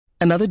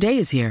Another day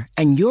is here,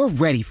 and you're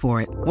ready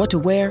for it. What to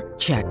wear?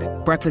 Check.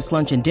 Breakfast,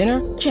 lunch, and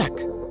dinner? Check.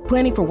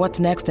 Planning for what's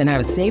next and how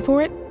to save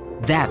for it?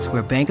 That's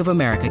where Bank of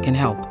America can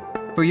help.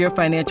 For your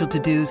financial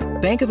to-dos,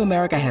 Bank of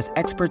America has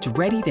experts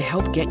ready to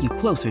help get you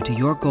closer to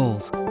your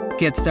goals.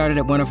 Get started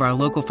at one of our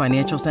local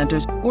financial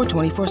centers or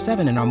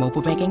 24/7 in our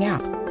mobile banking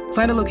app.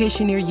 Find a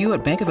location near you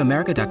at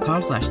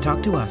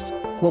bankofamerica.com/talktous.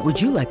 What would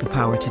you like the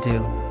power to do?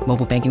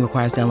 Mobile banking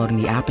requires downloading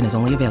the app and is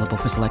only available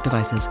for select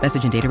devices.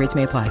 Message and data rates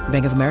may apply.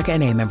 Bank of America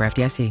N.A., member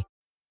FDIC.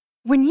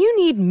 When you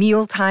need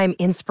mealtime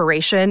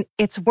inspiration,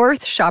 it's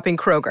worth shopping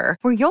Kroger,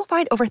 where you'll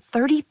find over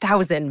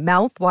 30,000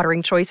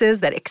 mouth-watering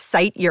choices that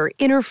excite your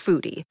inner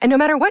foodie. And no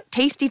matter what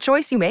tasty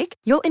choice you make,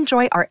 you'll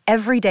enjoy our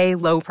everyday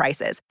low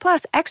prices,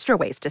 plus extra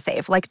ways to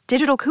save, like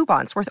digital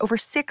coupons worth over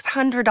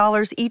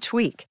 $600 each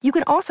week. You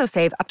can also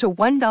save up to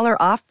 $1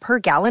 off per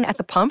gallon at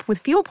the pump with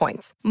fuel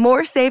points.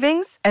 More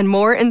savings and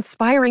more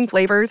inspiring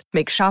flavors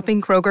make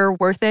shopping Kroger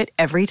worth it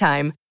every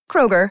time.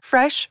 Kroger,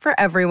 fresh for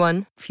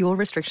everyone. Fuel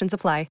restrictions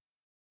apply.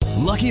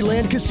 Lucky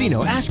Land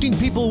Casino, asking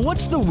people,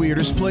 what's the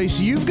weirdest place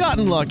you've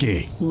gotten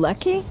lucky?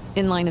 Lucky?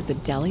 In line at the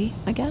deli,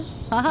 I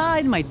guess? Aha,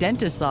 in my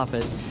dentist's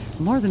office.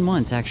 More than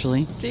once,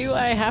 actually. Do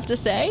I have to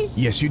say?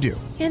 Yes, you do.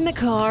 In the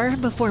car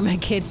before my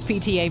kids'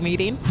 PTA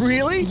meeting.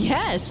 Really?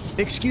 Yes.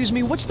 Excuse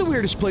me, what's the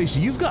weirdest place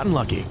you've gotten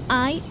lucky?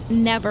 I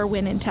never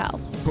win and tell.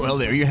 Well,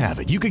 there you have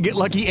it. You can get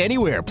lucky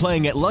anywhere,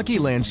 playing at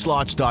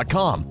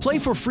LuckyLandSlots.com. Play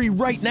for free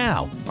right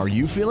now. Are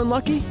you feeling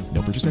lucky?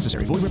 No purchase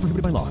necessary. Void where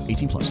prohibited by law.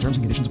 18+. Terms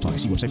and conditions apply.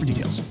 See website for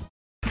details.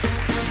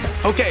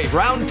 Okay,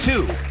 round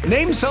two.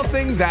 Name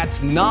something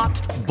that's not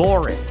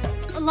boring.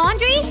 A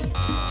laundry?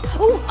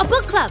 Ooh, a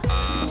book club.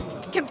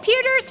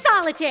 Computer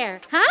solitaire,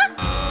 huh?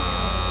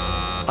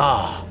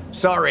 Ah,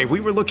 sorry,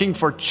 we were looking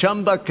for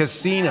Chumba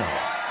Casino.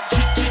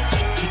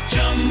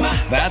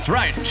 That's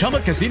right,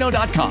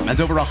 ChumbaCasino.com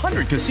has over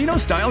 100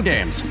 casino-style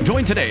games.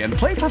 Join today and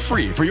play for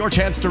free for your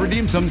chance to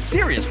redeem some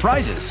serious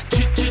prizes.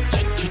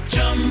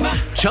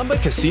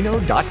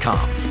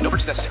 ChumbaCasino.com. No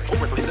purchase necessary.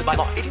 Void where prohibited by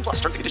law.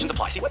 18+. Terms and conditions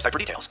apply. See website for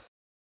details.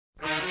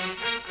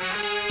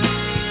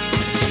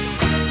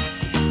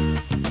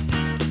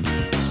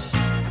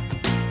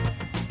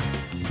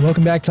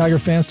 Welcome back, Tiger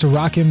fans, to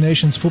Rock M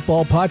Nation's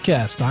football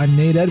podcast. I'm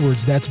Nate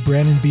Edwards. That's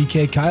Brandon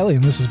BK Kiley,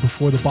 and this is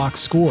Before the Box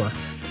Score.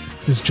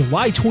 It's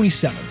July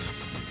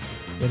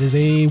 27th. It is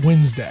a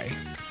Wednesday.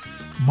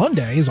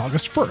 Monday is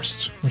August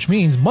 1st, which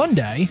means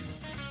Monday,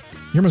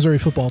 your Missouri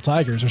football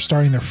Tigers are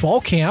starting their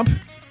fall camp.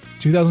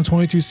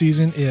 2022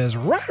 season is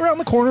right around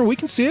the corner. We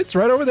can see it. It's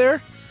right over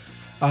there.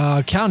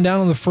 Counting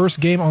down on the first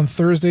game on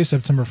Thursday,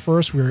 September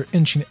 1st. We're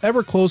inching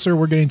ever closer.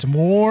 We're getting to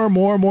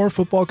more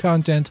football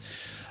content.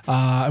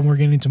 And we're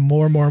getting into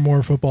more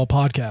football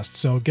podcasts.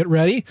 So get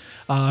ready.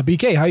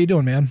 BK, how you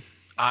doing, man?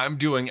 I'm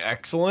doing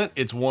excellent.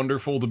 It's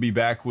wonderful to be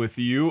back with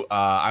you.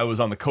 I was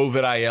on the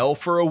COVID IL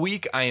for a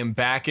week. I am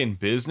back in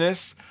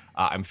business.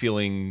 I'm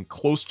feeling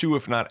close to,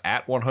 if not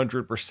at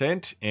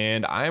 100%,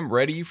 and I'm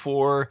ready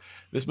for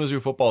this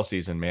Mizzou football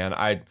season, man.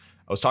 I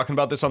was talking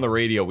about this on the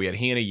radio. We had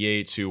Hannah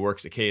Yates, who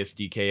works at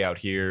KSDK out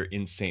here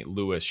in St.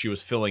 Louis. She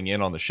was filling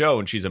in on the show,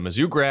 and she's a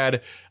Mizzou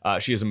grad.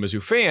 She is a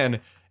Mizzou fan.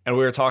 And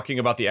we were talking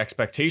about the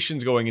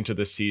expectations going into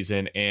this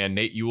season. And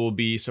Nate, you will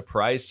be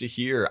surprised to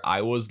hear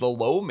I was the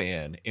low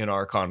man in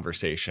our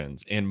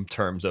conversations in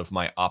terms of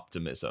my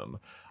optimism.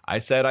 I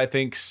said I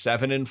think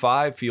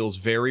 7-5 feels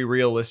very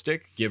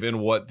realistic given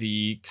what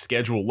the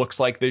schedule looks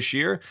like this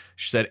year.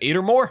 She said 8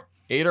 or more.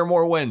 8 or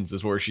more wins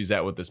is where she's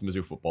at with this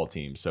Mizzou football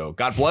team. So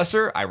God bless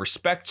her. I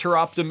respect her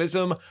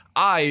optimism.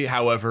 I,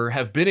 however,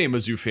 have been a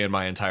Mizzou fan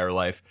my entire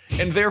life,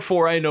 and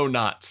therefore I know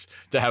not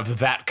to have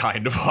that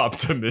kind of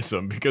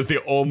optimism, because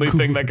the only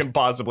thing that can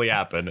possibly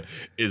happen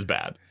is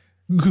bad.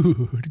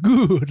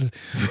 Good.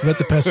 Let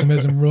the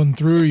pessimism run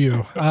through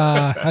you.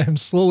 I am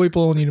slowly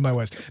pulling you to my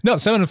waist. No,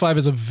 7-5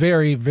 is a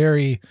very,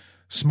 very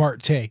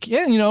smart take.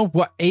 Yeah, you know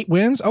what? 8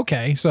 wins.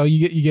 Okay, so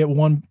you get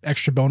one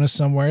extra bonus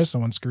somewhere.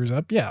 Someone screws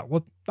up. Yeah,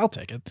 well, I'll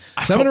take it.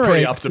 I 7 felt or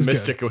pretty 8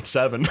 optimistic with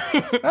 7.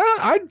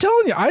 I'm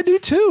telling you, I do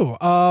too.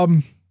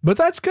 But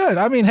that's good.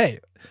 I mean, hey,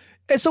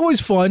 it's always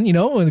fun, you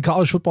know, when the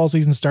college football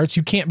season starts.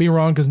 You can't be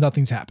wrong because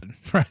nothing's happened,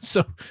 right?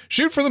 So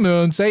shoot for the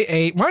moon. Say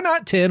 8. Why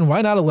not 10?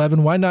 Why not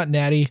 11? Why not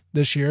Natty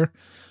this year?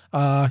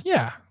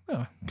 Yeah,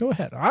 go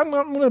ahead. I'm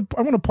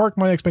gonna park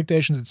my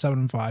expectations at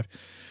 7-5.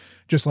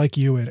 Just like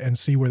you, and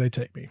see where they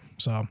take me.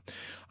 So,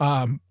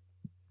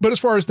 but as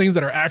far as things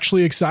that are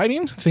actually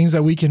exciting, things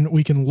that we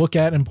can look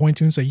at and point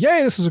to and say,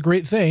 yay, this is a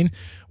great thing.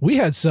 We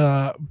had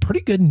some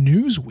pretty good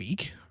news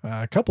week,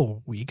 a couple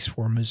of weeks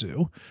for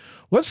Mizzou.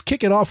 Let's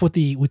kick it off with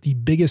the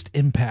biggest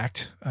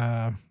impact,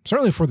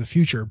 certainly for the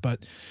future.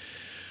 But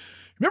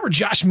remember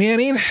Josh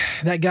Manning,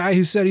 that guy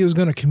who said he was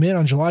going to commit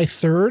on July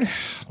 3rd,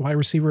 wide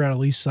receiver out of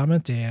Lee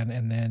Summit,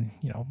 and then,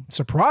 you know,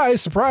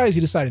 surprise, he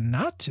decided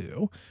not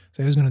to.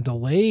 So he was going to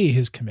delay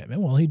his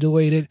commitment. Well, he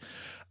delayed it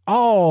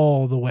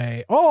all the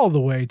way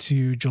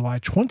to July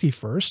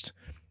 21st.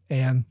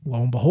 And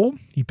lo and behold,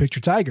 he picked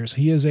your Tigers.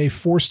 He is a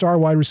 4-star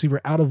wide receiver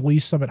out of Lee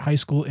Summit High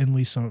School in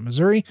Lee Summit,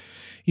 Missouri.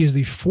 He is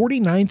the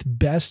 49th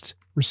best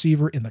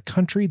receiver in the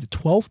country, the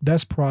 12th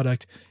best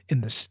product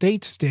in the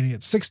state, standing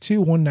at 6'2",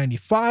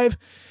 195.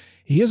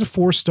 He is a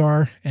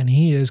 4-star, and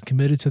he is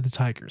committed to the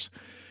Tigers.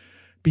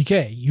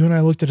 BK, you and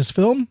I looked at his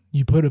film.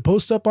 You put a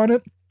post up on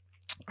it.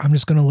 I'm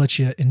just going to let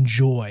you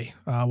enjoy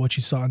what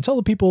you saw and tell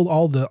the people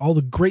all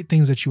the great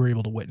things that you were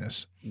able to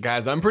witness.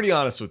 Guys, I'm pretty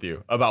honest with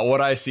you about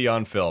what I see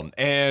on film.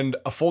 And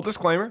a full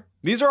disclaimer,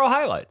 these are all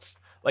highlights.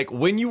 Like,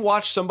 when you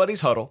watch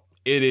somebody's huddle,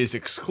 it is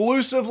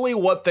exclusively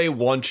what they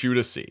want you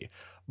to see.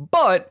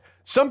 But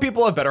some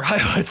people have better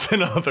highlights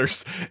than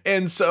others.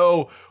 And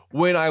so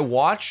when I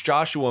watch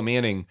Joshua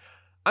Manning,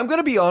 I'm going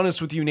to be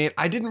honest with you, Nate,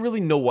 I didn't really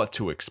know what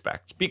to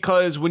expect,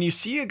 because when you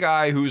see a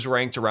guy who's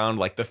ranked around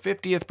like the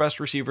 50th best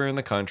receiver in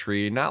the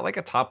country, not like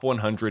a top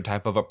 100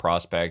 type of a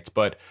prospect,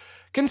 but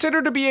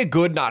considered to be a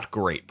good, not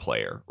great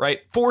player, right?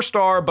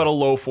 4-star, but a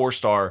low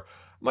 4-star.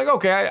 I'm like,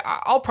 okay,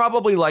 I'll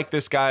probably like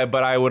this guy,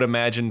 but I would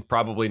imagine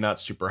probably not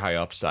super high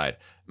upside.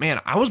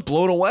 Man, I was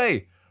blown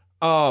away.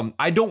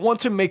 I don't want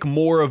to make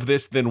more of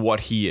this than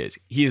what he is.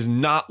 He is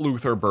not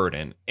Luther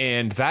Burden,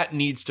 and that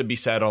needs to be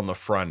said on the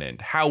front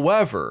end.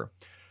 However,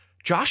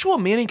 Joshua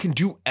Manning can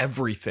do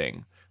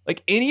everything.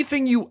 Like,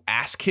 anything you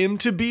ask him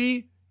to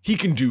be, he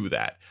can do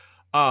that.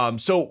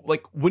 So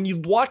like when you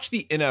watch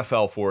the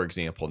NFL, for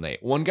example,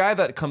 Nate, one guy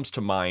that comes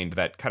to mind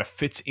that kind of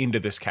fits into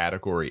this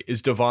category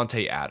is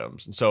Davante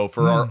Adams. And so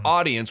for our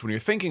audience, when you're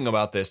thinking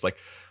about this, like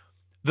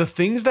the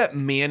things that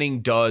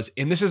Manning does,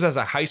 and this is as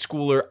a high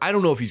schooler, I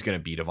don't know if he's going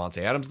to be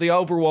Davante Adams. The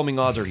overwhelming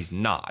odds are he's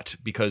not,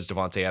 because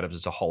Davante Adams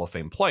is a Hall of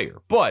Fame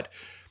player. But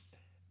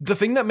the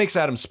thing that makes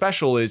Adams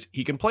special is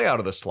he can play out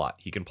of the slot.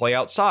 He can play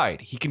outside.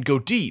 He can go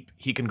deep.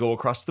 He can go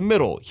across the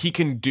middle. He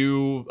can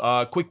do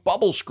a quick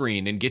bubble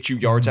screen and get you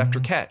yards after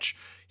catch.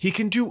 He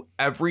can do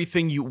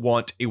everything you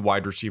want a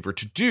wide receiver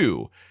to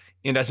do.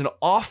 And as an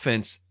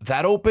offense,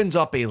 that opens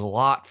up a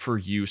lot for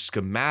you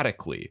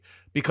schematically,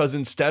 because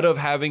instead of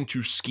having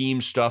to scheme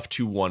stuff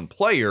to one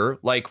player,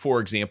 like, for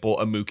example,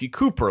 a Mookie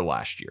Cooper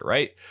last year,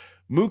 right?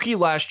 Mookie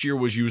last year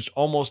was used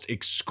almost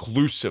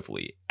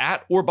exclusively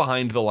at or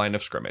behind the line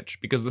of scrimmage,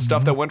 because the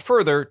stuff that went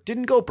further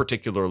didn't go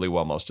particularly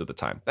well most of the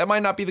time. That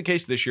might not be the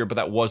case this year, but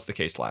that was the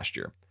case last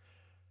year.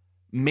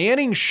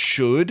 Manning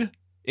should,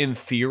 in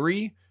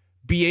theory,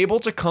 be able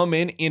to come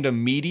in and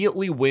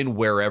immediately win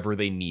wherever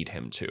they need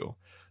him to.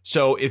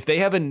 So if they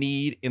have a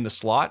need in the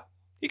slot,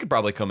 he could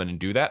probably come in and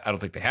do that. I don't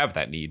think they have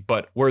that need,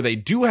 but where they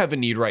do have a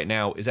need right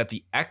now is at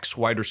the X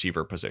wide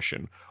receiver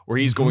position, where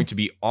he's going to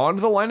be on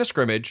the line of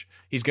scrimmage.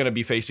 He's going to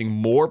be facing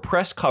more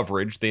press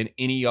coverage than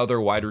any other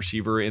wide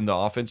receiver in the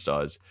offense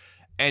does.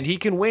 And he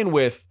can win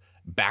with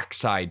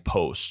backside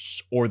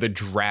posts or the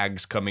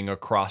drags coming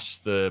across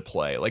the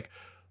play. Like,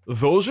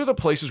 those are the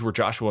places where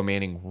Joshua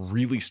Manning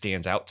really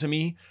stands out to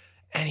me.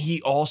 And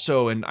he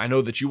also, and I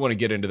know that you want to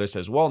get into this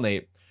as well,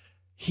 Nate,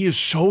 he is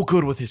so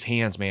good with his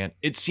hands, man.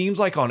 It seems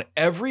like on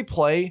every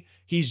play,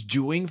 he's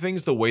doing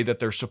things the way that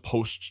they're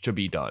supposed to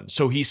be done.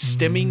 So he's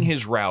stemming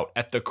his route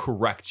at the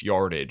correct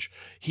yardage.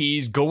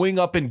 He's going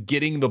up and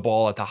getting the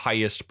ball at the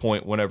highest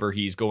point whenever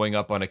he's going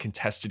up on a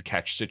contested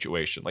catch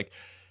situation. Like,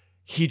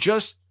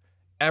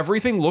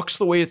 everything looks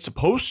the way it's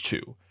supposed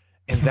to.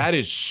 And that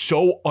is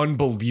so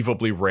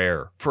unbelievably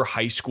rare for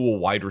high school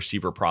wide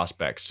receiver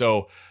prospects.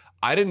 So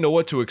I didn't know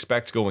what to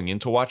expect going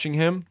into watching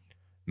him.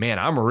 Man,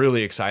 I'm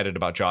really excited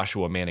about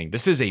Joshua Manning.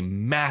 This is a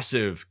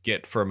massive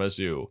get for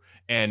Mizzou.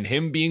 And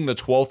him being the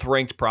 12th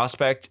ranked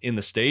prospect in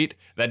the state,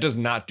 that does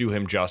not do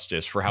him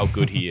justice for how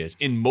good he is.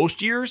 In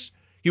most years,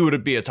 he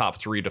would be a top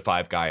 3 to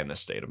 5 guy in the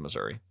state of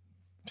Missouri.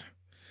 It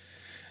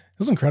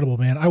was incredible,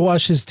 man. I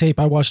watched his tape.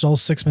 I watched all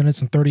 6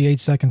 minutes and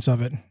 38 seconds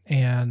of it.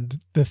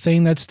 And the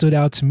thing that stood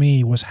out to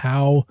me was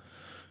how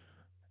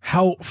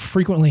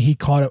frequently he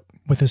caught it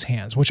with his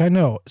hands, which I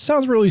know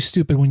sounds really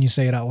stupid when you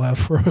say it out loud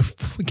for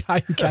a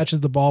guy who catches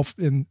the ball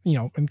in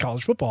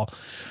college football.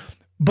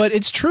 But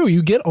it's true.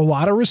 You get a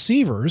lot of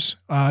receivers.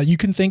 You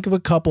can think of a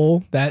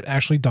couple that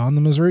actually don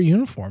the Missouri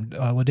uniform.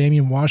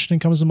 LaDainian Washington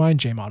comes to mind.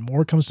 J'Mon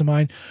Moore comes to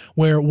mind,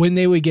 where when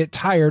they would get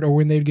tired or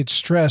when they would get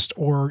stressed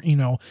or,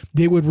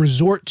 they would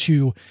resort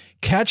to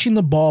catching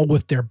the ball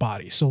with their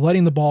body. So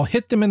letting the ball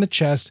hit them in the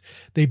chest,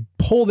 they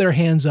pull their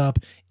hands up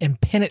and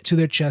pin it to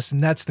their chest,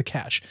 and that's the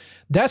catch.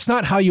 That's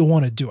not how you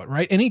want to do it,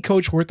 right? Any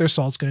coach worth their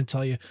salt is going to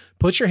tell you,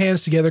 put your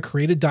hands together,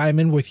 create a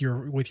diamond with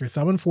your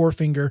thumb and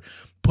forefinger,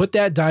 put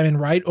that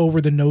diamond right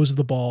over the nose of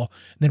the ball,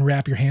 and then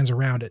wrap your hands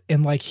around it.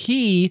 And like,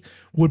 he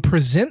would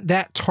present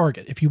that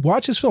target. If you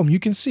watch his film, you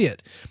can see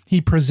it.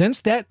 He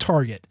presents that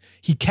target.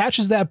 He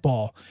catches that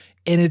ball,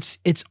 and it's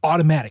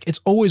automatic.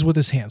 It's always with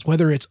his hands,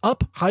 whether it's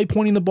up, high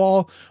pointing the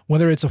ball,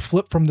 whether it's a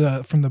flip from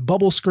the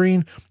bubble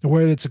screen, or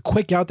whether it's a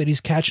quick out that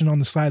he's catching on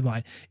the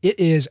sideline. It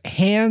is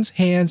hands,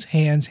 hands,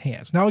 hands,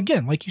 hands. Now,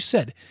 again, like you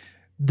said,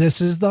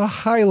 this is the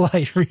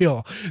highlight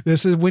reel.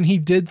 This is when he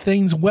did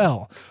things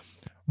well,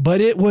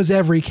 but it was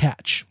every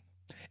catch.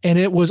 And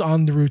it was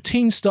on the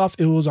routine stuff.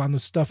 It was on the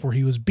stuff where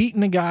he was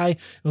beating a guy. It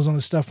was on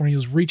the stuff where he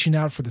was reaching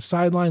out for the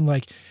sideline.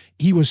 Like,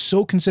 he was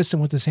so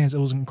consistent with his hands. It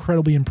was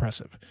incredibly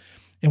impressive.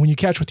 And when you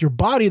catch with your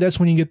body, that's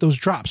when you get those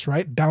drops,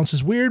 right? Bounce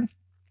is weird.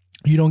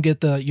 You don't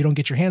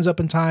get your hands up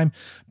in time,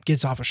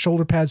 gets off a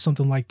shoulder pad,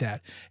 something like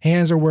that.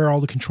 Hands are where all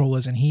the control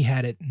is, and he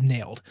had it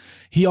nailed.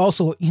 He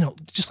also,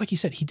 just like he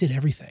said, he did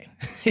everything.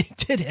 He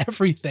did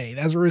everything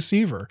as a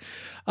receiver.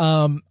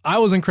 I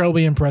was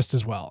incredibly impressed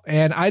as well.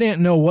 And I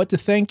didn't know what to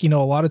think. A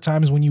lot of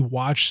times when you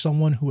watch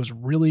someone who was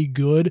really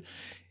good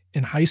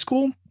in high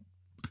school,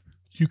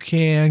 you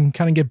can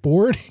kind of get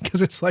bored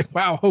because it's like,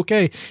 wow,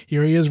 okay,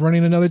 here he is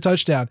running another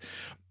touchdown.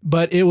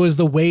 But it was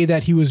the way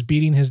that he was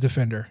beating his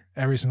defender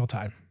every single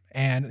time.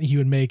 And he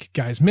would make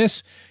guys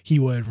miss. He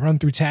would run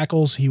through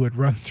tackles. He would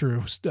run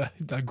through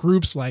the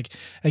groups. Like,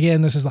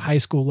 again, this is the high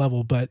school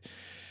level, but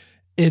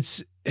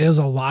it is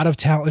a lot of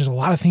talent. There's a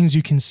lot of things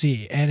you can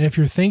see. And if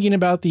you're thinking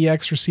about the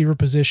X receiver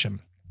position,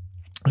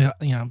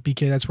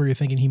 BK, that's where you're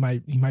thinking he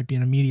might be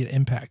an immediate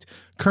impact.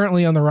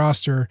 Currently on the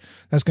roster,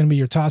 that's going to be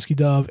your Toski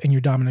Dove and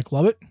your Dominic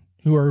Lovett,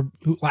 who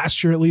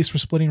last year at least were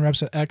splitting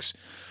reps at X.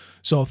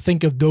 So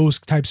think of those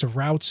types of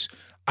routes.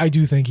 I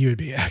do think he would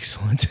be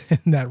excellent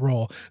in that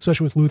role,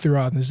 especially with Luther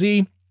on the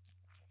Z.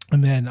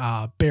 And then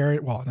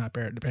Barrett, well, not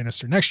Barrett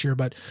Bannister next year,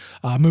 but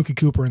Mookie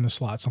Cooper in the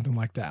slot, something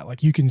like that.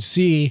 Like, you can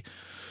see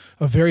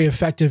a very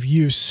effective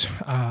use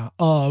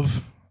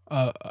of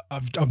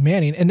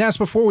Manning. And that's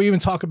before we even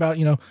talk about,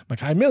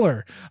 Mekhi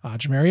Miller,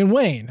 Jamarian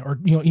Wayne, or,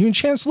 even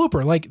Chance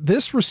Looper. Like,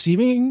 this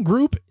receiving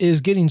group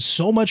is getting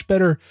so much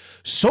better,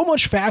 so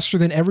much faster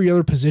than every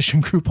other position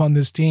group on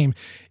this team.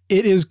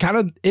 It is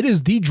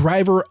the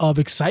driver of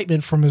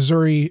excitement for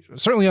Missouri,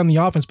 certainly on the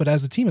offense, but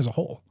as the team as a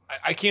whole.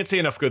 I can't say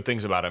enough good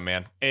things about him,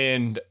 man.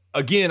 And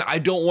again, I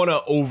don't want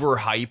to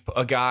overhype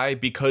a guy,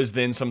 because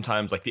then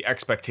sometimes like the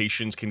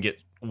expectations can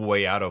get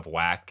way out of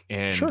whack.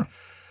 And sure,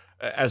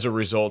 as a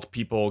result,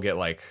 people get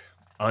like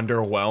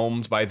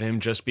underwhelmed by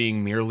them just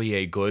being merely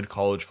a good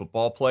college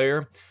football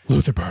player.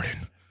 Luther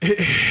Burden.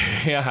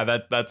 Yeah,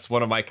 that's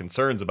one of my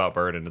concerns about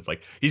Burden. It's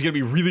like, he's going to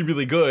be really,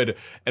 really good,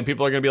 and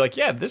people are going to be like,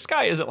 yeah, this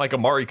guy isn't like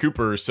Amari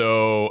Cooper,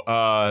 so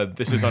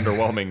this is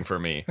underwhelming for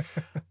me.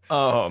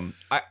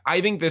 I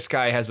think this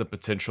guy has the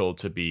potential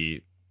to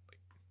be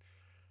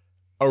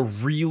a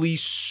really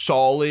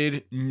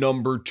solid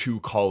number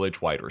 2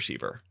 college wide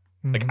receiver.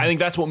 Mm-hmm. Like, I think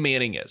that's what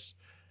Manning is.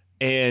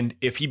 And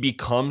if he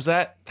becomes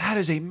that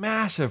is a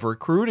massive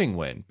recruiting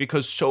win,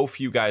 because so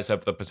few guys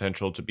have the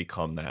potential to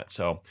become that.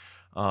 So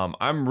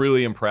I'm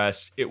really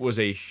impressed. It was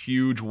a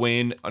huge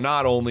win,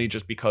 not only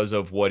just because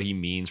of what he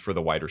means for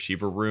the wide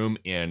receiver room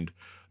and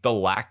the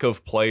lack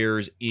of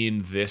players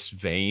in this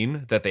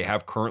vein that they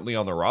have currently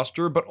on the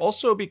roster, but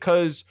also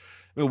because,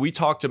 we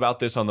talked about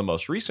this on the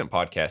most recent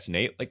podcast,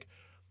 Nate. Like,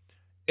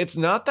 it's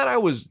not that I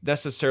was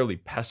necessarily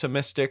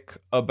pessimistic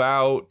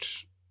about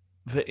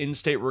the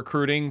in-state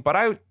recruiting, but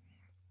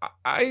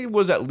I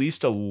was at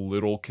least a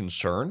little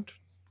concerned,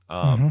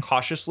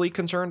 cautiously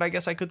concerned, I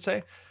guess I could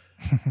say.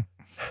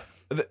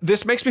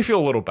 This makes me feel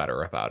a little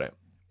better about it,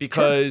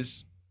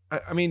 because,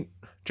 sure,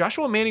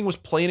 Joshua Manning was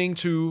planning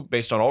to,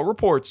 based on all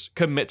reports,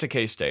 commit to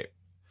K-State.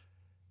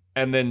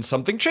 And then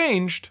something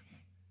changed,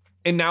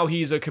 and now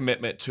he's a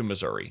commitment to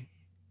Missouri.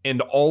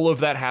 And all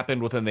of that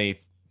happened within a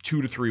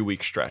 2 to 3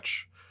 week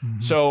stretch.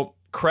 Mm-hmm. So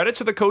credit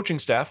to the coaching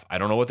staff. I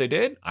don't know what they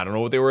did. I don't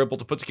know what they were able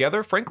to put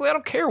together. Frankly, I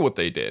don't care what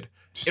they did.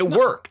 It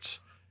worked.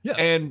 Yes.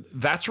 And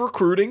that's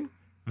recruiting.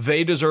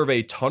 They deserve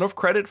a ton of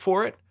credit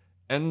for it.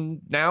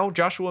 And now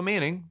Joshua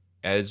Manning,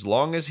 as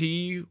long as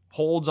he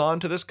holds on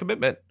to this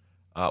commitment,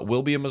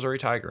 will be a Missouri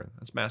Tiger.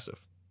 That's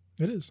massive.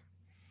 It is.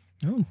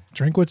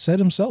 Drinkwitz said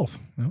himself,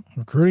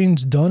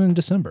 recruiting's done in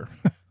December.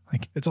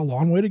 Like, it's a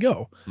long way to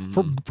go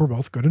for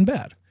both good and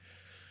bad.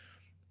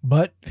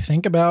 But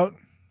think about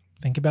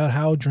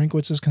how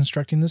Drinkwitz is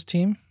constructing this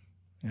team.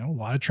 A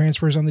lot of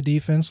transfers on the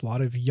defense, a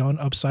lot of young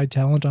upside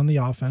talent on the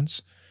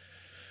offense.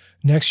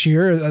 Next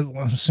year,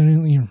 as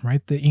soon as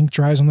the ink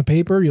dries on the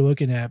paper, you're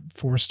looking at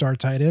 4-star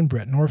tight end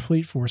Brett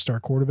Norfleet, 4-star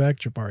quarterback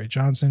Jabari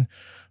Johnson,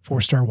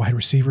 4-star wide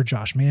receiver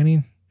Josh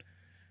Manning.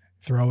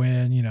 Throw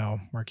in,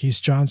 Marquise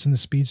Johnson, the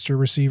speedster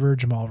receiver,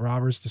 Jamal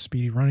Roberts, the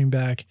speedy running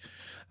back,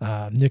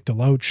 Nick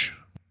DeLoach.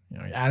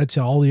 Added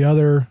to all the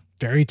other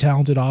very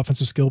talented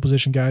offensive skill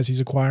position guys he's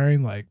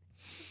acquiring. Like,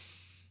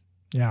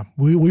 yeah,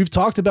 we've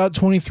talked about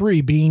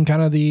 23 being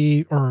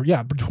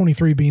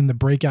 23 being the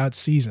breakout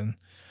season.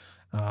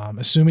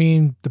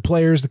 Assuming the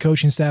players, the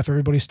coaching staff,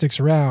 everybody sticks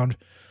around,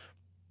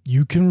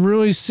 you can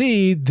really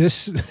see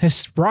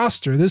this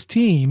roster, this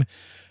team,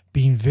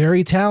 being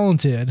very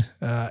talented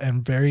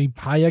and very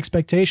high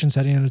expectations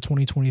heading into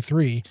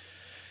 2023.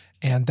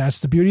 And that's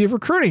the beauty of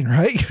recruiting,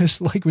 right?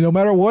 Because no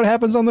matter what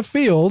happens on the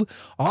field,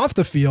 off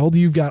the field,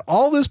 you've got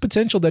all this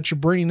potential that you're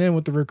bringing in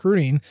with the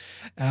recruiting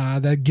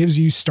that gives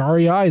you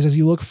starry eyes as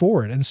you look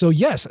forward. And so,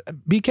 yes,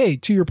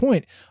 BK, to your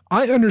point,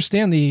 I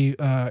understand the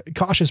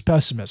cautious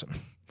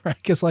pessimism, right?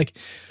 Because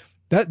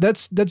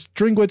That's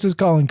Drinkwitz's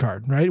calling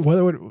card, right?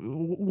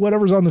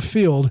 Whatever's on the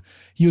field,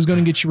 he was going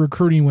to get you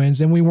recruiting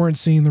wins, and we weren't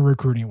seeing the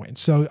recruiting wins.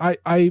 So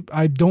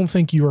I don't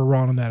think you were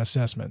wrong on that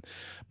assessment.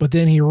 But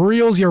then he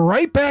reels you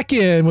right back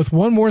in with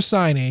one more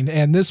signing,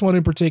 and this one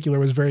in particular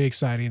was very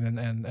exciting,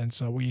 and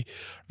so we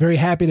very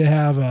happy to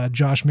have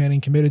Josh Manning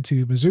committed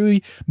to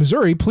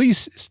Missouri.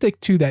 Please stick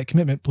to that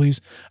commitment,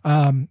 please.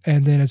 And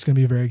then it's going to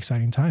be a very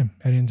exciting time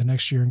heading into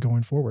next year and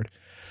going forward.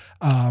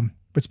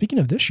 But speaking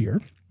of this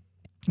year,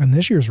 and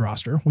this year's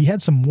roster, we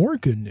had some more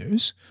good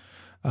news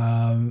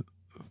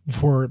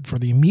for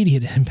the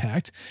immediate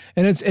impact,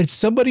 and it's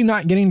somebody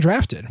not getting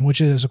drafted,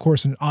 which is of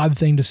course an odd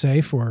thing to say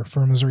for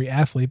a Missouri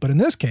athlete. But in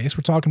this case,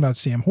 we're talking about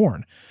Sam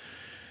Horn,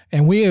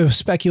 and we have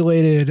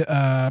speculated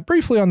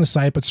briefly on the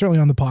site, but certainly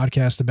on the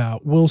podcast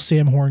about will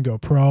Sam Horn go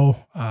pro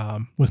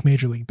with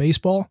Major League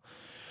Baseball.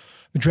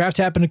 The draft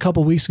happened a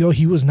couple weeks ago.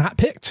 He was not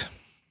picked.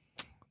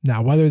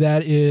 Now, whether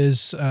that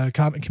is a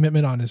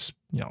commitment on his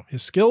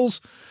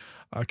skills,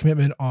 a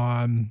commitment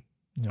on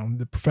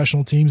the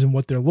professional teams and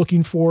what they're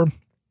looking for,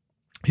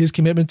 his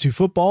commitment to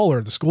football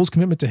or the school's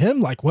commitment to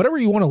him, like whatever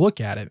you want to look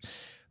at it,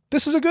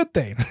 this is a good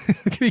thing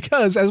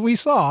because as we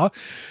saw,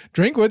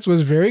 Drinkwitz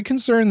was very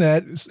concerned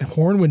that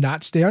Horn would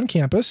not stay on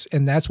campus,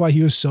 and that's why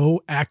he was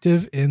so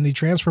active in the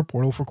transfer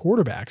portal for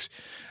quarterbacks.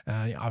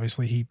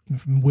 Obviously, he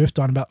whiffed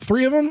on about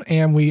 3 of them,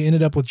 and we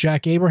ended up with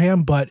Jack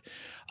Abraham, but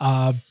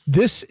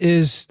this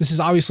is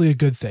obviously a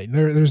good thing.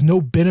 There's no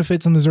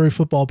benefits in the Missouri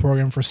football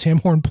program for Sam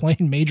Horn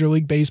playing Major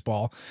League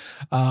Baseball.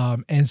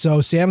 And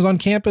so Sam's on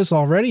campus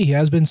already. He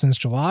has been since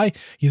July.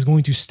 He's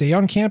going to stay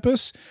on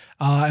campus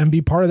and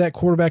be part of that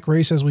quarterback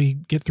race as we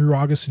get through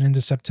August and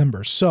into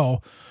September.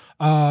 So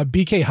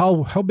BK,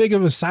 how big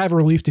of a sigh of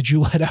relief did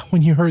you let out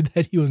when you heard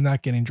that he was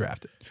not getting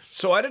drafted?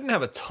 So I didn't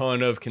have a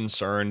ton of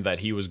concern that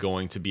he was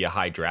going to be a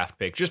high draft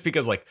pick, just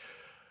because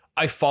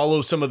I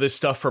follow some of this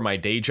stuff for my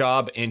day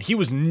job, and he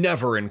was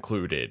never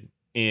included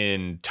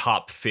in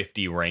top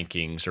 50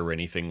 rankings or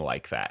anything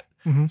like that.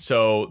 Mm-hmm.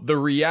 So the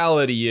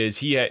reality is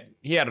he had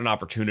an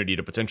opportunity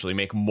to potentially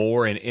make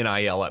more in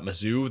NIL at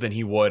Mizzou than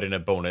he would in a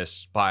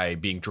bonus by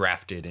being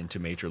drafted into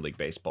Major League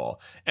Baseball.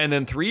 And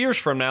then 3 years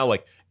from now,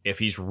 if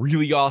he's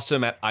really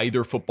awesome at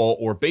either football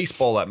or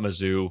baseball at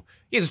Mizzou,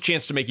 he has a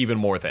chance to make even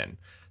more then.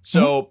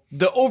 So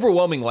the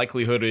overwhelming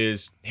likelihood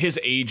is his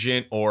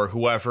agent or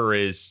whoever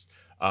is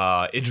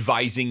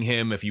advising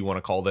him, if you want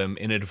to call them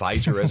an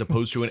advisor as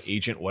opposed to an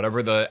agent,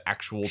 whatever the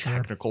actual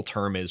technical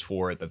term is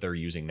for it that they're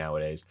using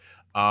nowadays.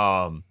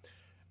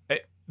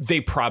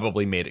 They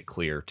probably made it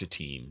clear to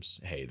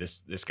teams, hey,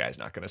 this guy's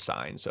not going to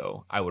sign.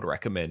 So I would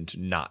recommend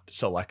not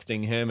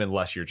selecting him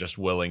unless you're just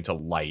willing to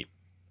light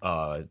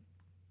a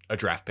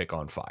draft pick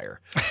on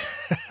fire.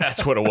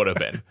 That's what it would have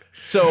been.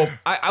 So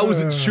I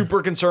wasn't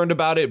super concerned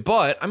about it,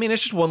 but I mean,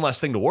 it's just one less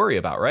thing to worry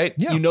about, right?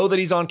 Yeah. You know that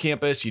he's on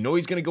campus. You know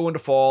he's going to go into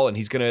fall, and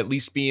he's going to at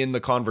least be in the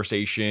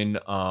conversation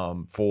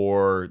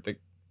for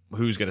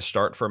who's going to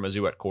start for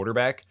Mizzou at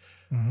quarterback.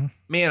 Mm-hmm.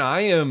 Man,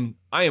 I am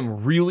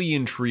really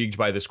intrigued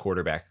by this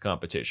quarterback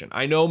competition.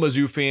 I know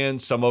Mizzou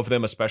fans, some of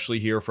them, especially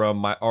here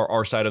from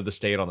our side of the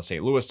state on the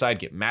St. Louis side,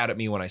 get mad at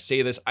me when I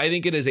say this. I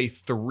think it is a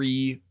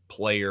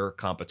 3-player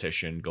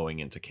competition going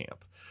into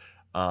camp.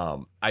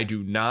 I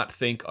do not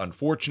think,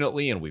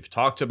 unfortunately, and we've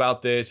talked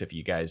about this, if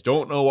you guys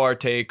don't know our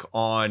take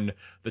on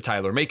the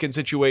Tyler Macon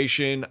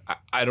situation,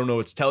 I don't know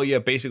what to tell you.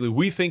 Basically,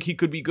 we think he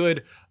could be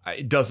good.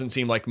 It doesn't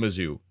seem like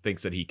Mizzou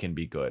thinks that he can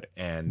be good,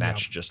 and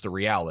that's just the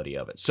reality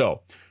of it.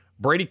 So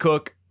Brady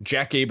Cook,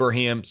 Jack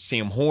Abraham,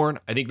 Sam Horn,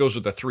 I think those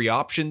are the 3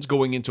 options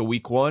going into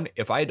week 1.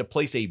 If I had to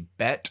place a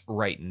bet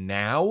right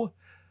now,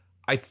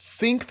 I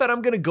think that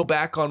I'm going to go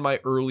back on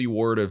my early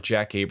word of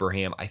Jack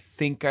Abraham. I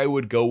think I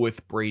would go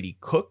with Brady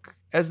Cook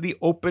as the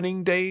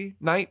opening day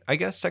night, I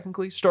guess,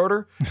 technically,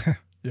 starter.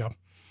 Yeah.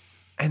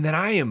 And then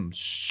I am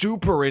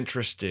super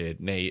interested,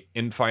 Nate,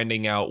 in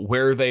finding out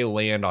where they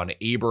land on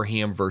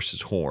Abraham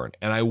versus Horn.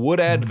 And I would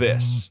add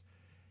this.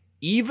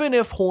 Even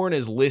if Horn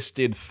is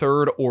listed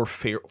 3rd or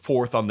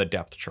 4th on the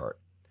depth chart,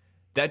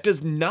 that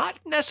does not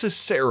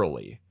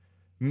necessarily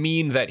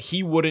mean that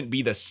he wouldn't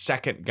be the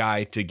second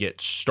guy to get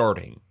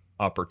starting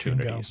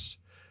opportunities.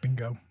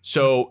 Bingo.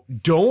 So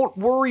don't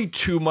worry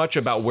too much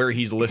about where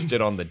he's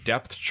listed on the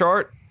depth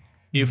chart.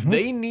 If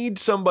they need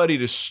somebody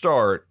to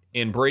start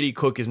and Brady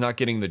Cook is not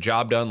getting the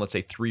job done, let's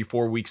say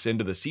 3-4 weeks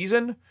into the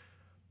season,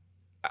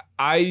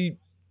 I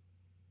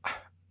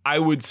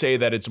would say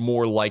that it's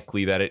more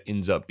likely that it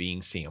ends up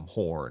being Sam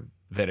Horn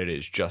than it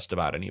is just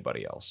about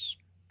anybody else.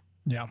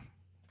 Yeah.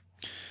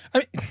 I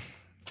mean,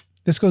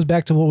 this goes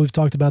back to what we've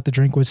talked about the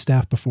Drinkwitz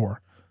staff before.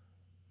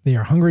 They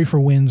are hungry for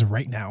wins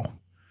right now.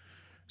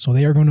 So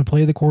they are going to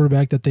play the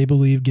quarterback that they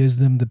believe gives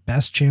them the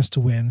best chance to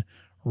win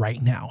right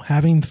now.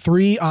 Having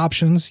 3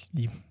 options,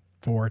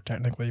 4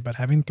 technically, but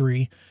having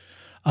 3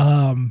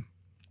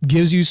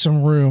 gives you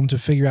some room to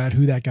figure out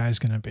who that guy's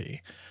going to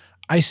be.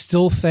 I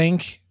still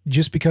think,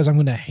 just because I'm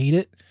going to hate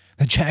it,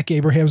 that Jack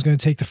Abraham is going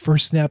to take the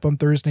first snap on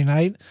Thursday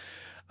night.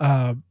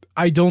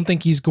 I don't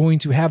think he's going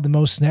to have the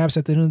most snaps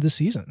at the end of the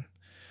season.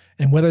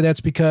 And whether that's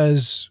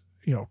because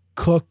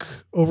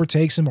Cook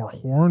overtakes him or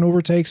Horn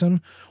overtakes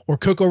him, or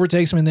Cook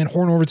overtakes him and then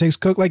Horn overtakes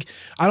Cook. Like,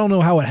 I don't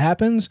know how it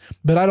happens,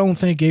 but I don't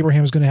think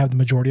Abraham's going to have the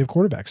majority of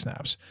quarterback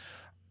snaps.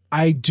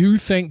 I do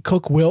think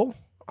Cook will.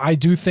 I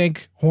do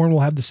think Horn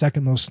will have the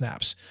second most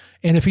snaps.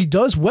 And if he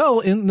does well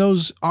in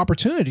those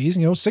opportunities,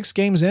 6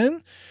 games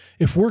in,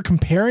 if we're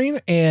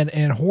comparing and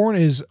Horn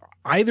is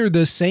either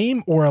the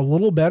same or a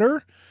little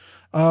better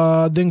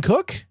than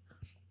Cook,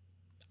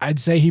 I'd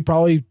say he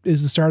probably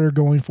is the starter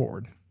going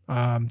forward.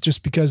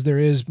 Just because there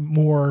is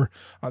more,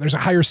 there's a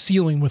higher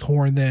ceiling with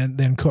Horn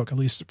than Cook, at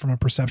least from a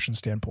perception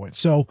standpoint.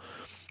 So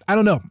I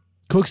don't know.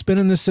 Cook's been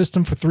in this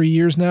system for 3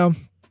 years now.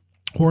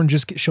 Horn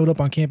just showed up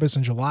on campus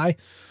in July.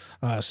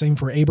 Same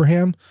for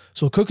Abraham.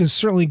 So Cook has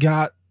certainly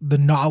got the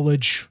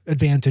knowledge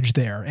advantage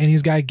there, and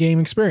he's got game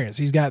experience.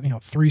 He's got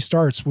 3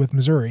 starts with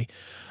Missouri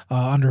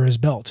under his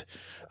belt.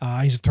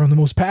 He's thrown the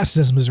most passes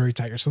as a Missouri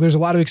Tiger. So there's a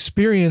lot of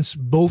experience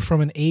both from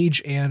an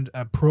age and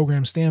a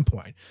program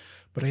standpoint.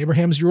 But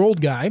Abraham's your old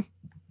guy.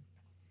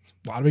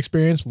 A lot of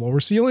experience, lower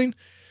ceiling.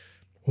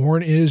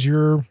 Horn is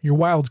your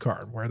wild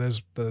card, where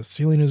the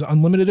ceiling is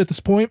unlimited at this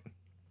point.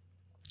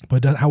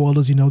 But how well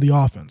does he know the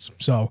offense?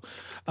 So,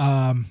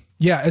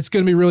 it's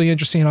going to be really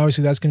interesting.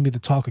 Obviously, that's going to be the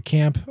talk of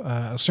camp.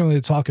 Certainly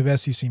the talk of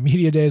SEC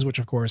Media Days, which,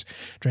 of course,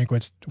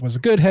 Drinkwitz was a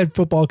good head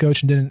football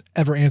coach and didn't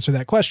ever answer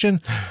that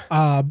question.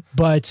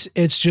 But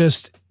it's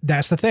just,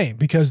 that's the thing.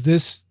 Because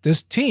this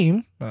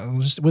team,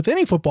 just with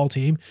any football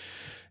team,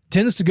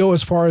 tends to go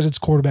as far as its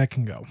quarterback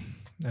can go.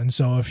 And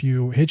so if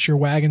you hitch your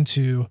wagon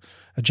to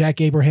a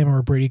Jack Abraham or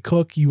a Brady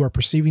Cook, you are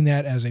perceiving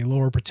that as a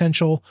lower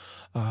potential,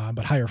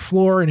 but higher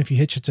floor. And if you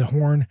hitch it to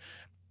Horn,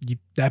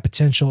 that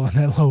potential and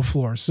that low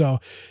floor. So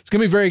it's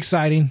going to be very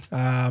exciting.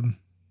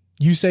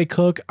 You say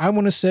Cook. I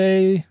want to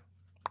say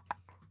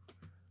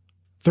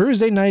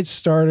Thursday night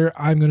starter.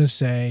 I'm going to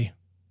say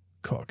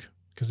Cook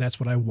because that's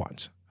what I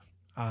want.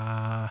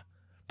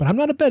 But I'm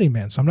not a betting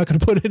man, so I'm not going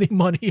to put any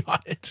money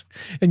on it.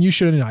 And you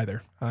shouldn't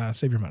either.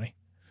 Save your money.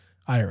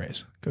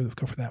 IRAs. Go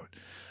for that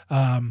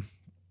one.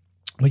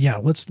 But yeah,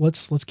 let's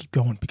keep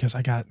going because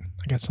I got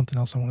something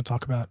else I want to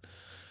talk about.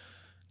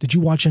 Did you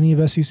watch any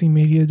of SEC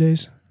Media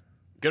Days?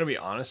 Gonna be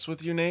honest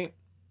with you, Nate,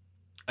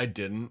 I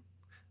didn't.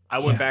 I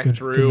went back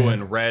through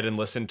and read and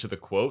listened to the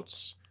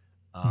quotes.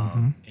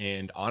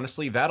 And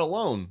honestly, that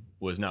alone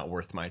was not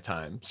worth my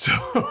time. So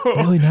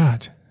really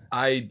not.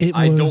 I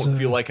don't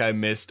feel like I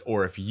missed,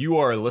 or if you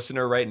are a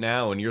listener right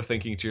now and you're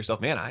thinking to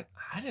yourself, man, I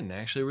didn't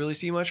actually really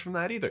see much from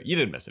that either. You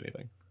didn't miss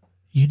anything.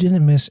 You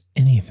didn't miss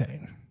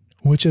anything,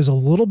 which is a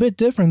little bit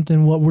different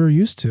than what we're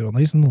used to, at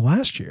least in the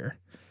last year.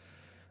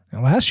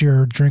 Now, last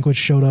year, Drinkwitz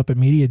showed up at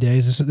Media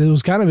Days. It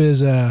was kind of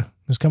his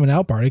coming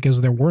out party because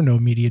there were no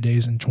Media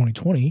Days in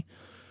 2020.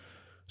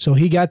 So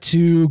he got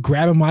to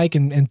grab a mic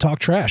and talk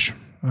trash,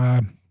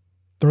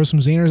 throw some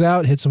zingers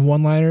out, hit some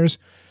one-liners,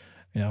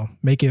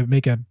 make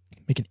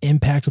an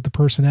impact with the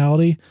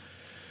personality.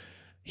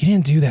 He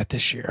didn't do that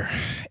this year.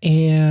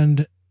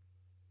 And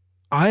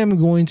I am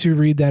going to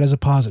read that as a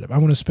positive. I'm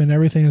going to spin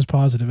everything as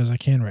positive as I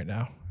can right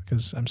now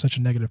because I'm such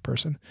a negative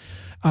person.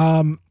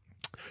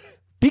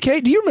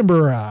 BK, do you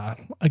remember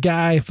a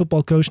guy,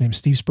 football coach named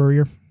Steve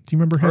Spurrier? Do you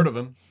remember him? Heard of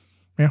him.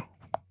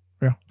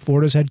 Yeah.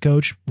 Florida's head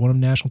coach, won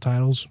him national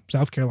titles,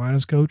 South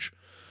Carolina's coach.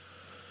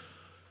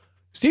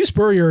 Steve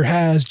Spurrier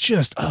has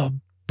just a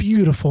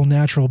beautiful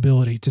natural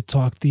ability to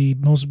talk the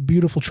most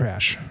beautiful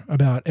trash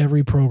about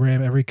every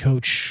program, every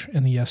coach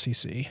in the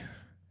SEC.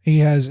 He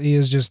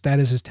is just, that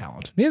is his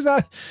talent. He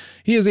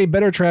is a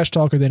better trash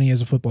talker than he is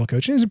a football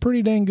coach. He's a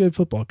pretty dang good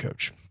football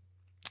coach.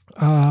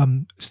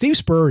 Steve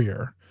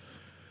Spurrier,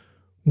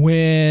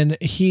 when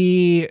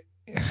he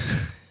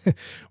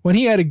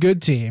had a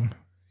good team,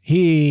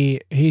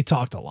 he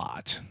talked a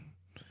lot.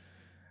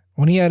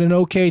 When he had an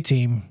okay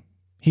team,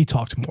 he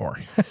talked more.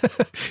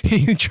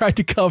 He tried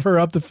to cover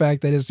up the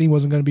fact that his team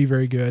wasn't going to be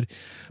very good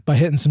by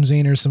hitting some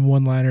zingers, some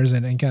one-liners,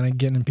 and kind of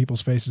getting in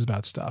people's faces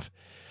about stuff.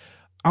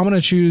 I'm going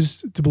to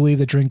choose to believe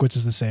that Drinkwitz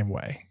is the same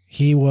way.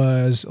 He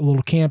was a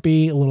little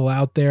campy, a little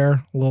out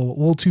there, a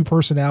little too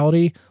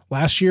personality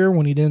last year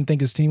when he didn't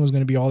think his team was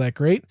going to be all that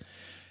great.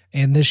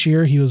 And this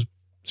year he was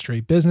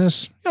straight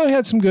business. He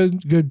had some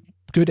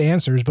good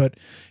answers, but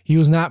he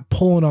was not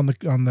pulling on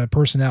the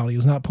personality. He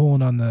was not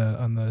pulling on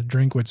the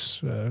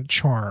Drinkwitz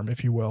charm,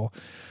 if you will.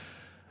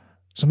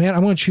 So, man,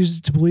 I'm going to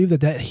choose to believe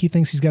that he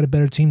thinks he's got a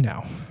better team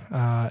now.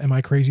 Am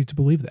I crazy to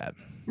believe that?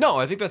 No,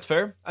 I think that's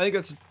fair. I think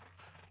that's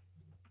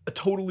a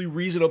totally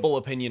reasonable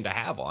opinion to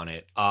have on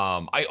it.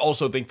 I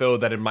also think, though,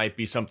 that it might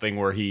be something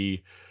where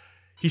he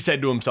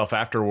said to himself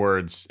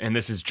afterwards, and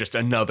this is just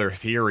another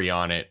theory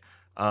on it,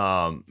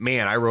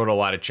 man, I wrote a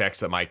lot of checks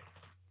that my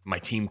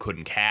team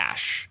couldn't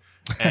cash.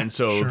 And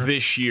so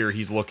This year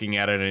he's looking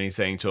at it and he's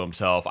saying to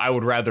himself, I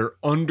would rather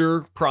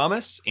under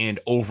promise and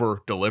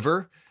over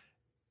deliver.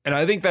 And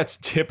I think that's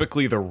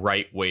typically the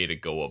right way to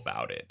go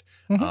about it.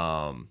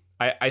 Mm-hmm.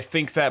 I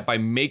think that by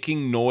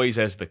making noise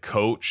as the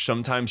coach,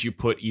 sometimes you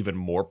put even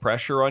more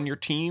pressure on your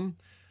team.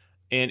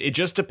 And it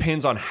just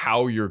depends on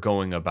how you're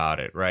going about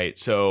it, right?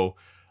 So,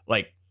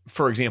 like,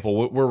 for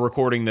example, we're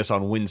recording this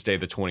on Wednesday,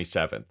 the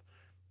 27th.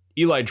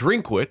 Eli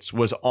Drinkwitz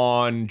was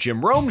on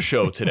Jim Rome's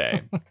show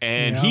today,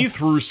 and he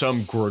threw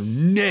some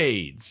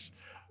grenades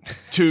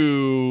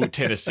to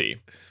Tennessee.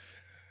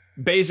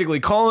 Basically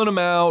calling them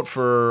out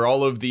for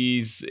all of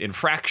these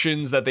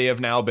infractions that they have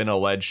now been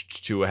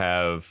alleged to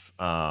have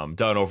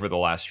done over the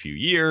last few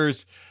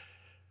years.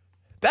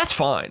 That's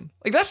fine.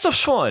 Like, that stuff's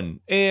fun.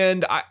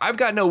 And I've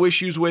got no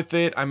issues with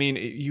it. I mean,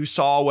 you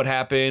saw what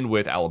happened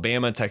with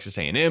Alabama, Texas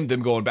A&M,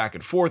 them going back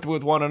and forth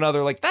with one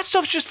another. Like, that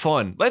stuff's just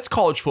fun. That's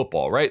college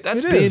football, right?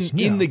 That's been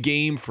in the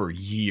game for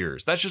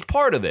years. That's just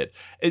part of it.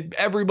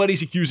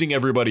 Everybody's accusing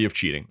everybody of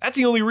cheating. That's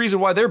the only reason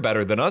why they're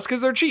better than us,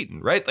 because they're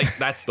cheating, right? Like,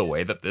 that's the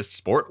way that this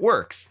sport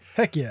works.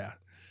 Heck yeah.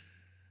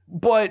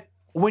 But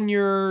when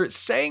you're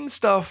saying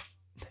stuff,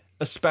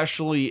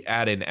 especially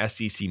at an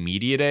SEC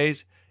Media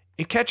Days,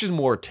 it catches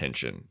more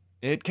attention.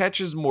 It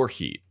catches more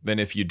heat than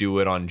if you do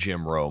it on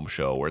Jim Rome's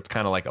show, where it's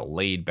kind of like a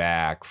laid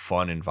back,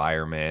 fun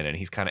environment, and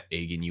he's kind of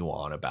egging you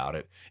on about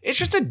it. It's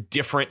just a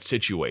different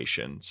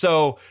situation.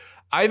 So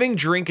I think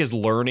Drink is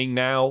learning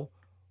now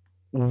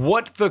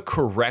what the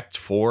correct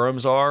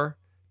forums are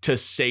to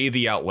say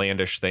the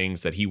outlandish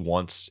things that he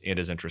wants and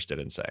is interested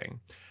in saying.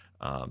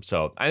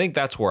 So I think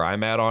that's where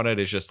I'm at on it,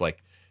 is just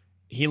like,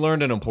 he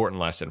learned an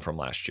important lesson from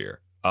last year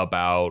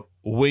about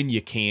when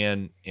you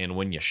can and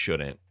when you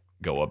shouldn't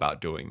go about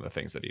doing the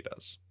things that he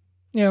does.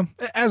 Yeah.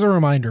 As a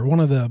reminder,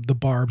 one of the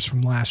barbs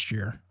from last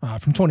year,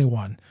 from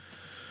 21,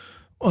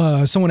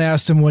 someone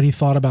asked him what he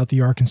thought about the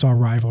Arkansas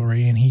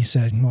rivalry, and he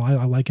said, well,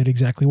 I like it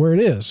exactly where it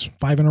is.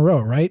 5 in a row,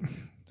 right?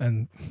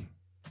 And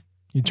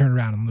you turn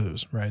around and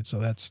lose, right? So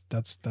that's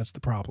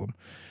the problem.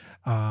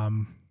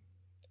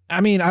 I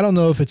mean, I don't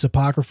know if it's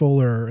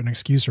apocryphal or an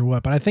excuse or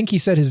what, but I think he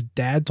said his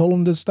dad told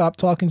him to stop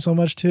talking so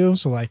much too.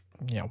 So, like,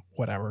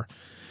 whatever.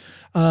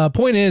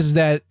 Point is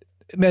that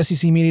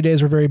SEC Media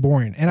Days were very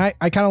boring, and I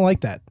kind of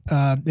like that.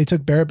 They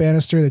took Barrett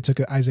Bannister, they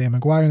took Isaiah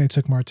McGuire, and they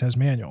took Martez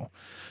Manuel.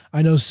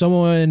 I know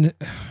someone,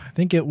 I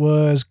think it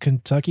was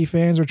Kentucky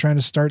fans, were trying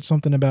to start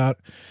something about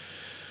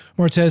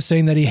Martez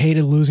saying that he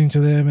hated losing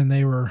to them, and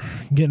they were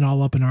getting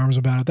all up in arms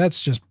about it.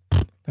 That's just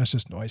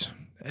noise.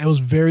 It was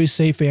very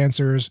safe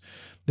answers.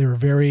 They were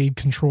very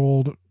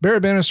controlled.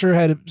 Barrett Bannister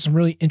had some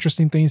really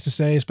interesting things to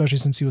say, especially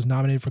since he was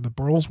nominated for the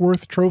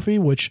Burlsworth Trophy,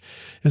 which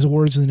is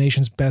awarded to the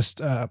nation's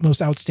best,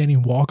 most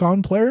outstanding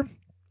walk-on player,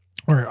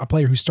 or a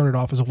player who started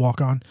off as a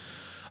walk-on.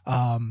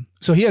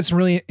 So he had some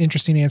really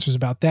interesting answers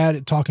about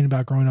that, talking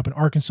about growing up in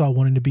Arkansas,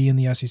 wanting to be in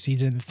the SEC,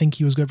 didn't think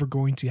he was ever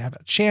going to have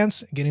a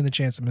chance, getting the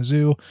chance at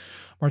Mizzou.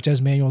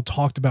 Martez Manuel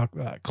talked about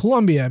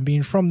Columbia and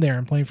being from there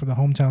and playing for the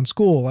hometown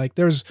school. Like,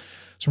 there's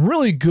some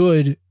really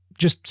good,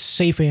 just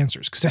safe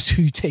answers, because that's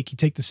who you take. You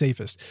take the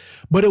safest.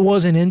 But it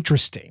wasn't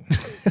interesting.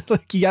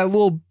 Like, you got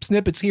little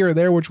snippets here or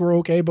there, which were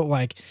okay, but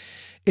like,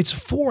 it's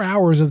 4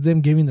 hours of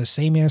them giving the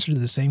same answer to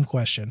the same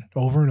question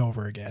over and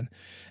over again.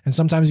 And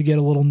sometimes you get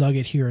a little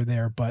nugget here or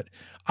there, but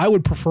I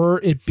would prefer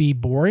it be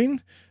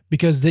boring,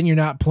 because then you're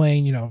not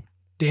playing,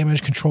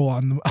 damage control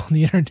on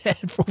the internet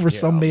over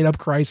some made up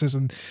crisis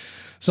and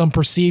some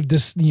perceived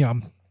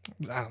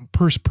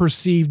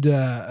perceived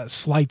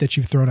slight that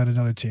you've thrown at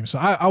another team. So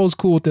I was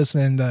cool with this,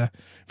 and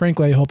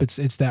frankly, I hope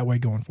it's that way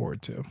going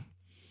forward too.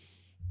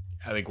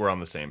 I think we're on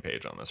the same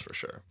page on this for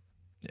sure.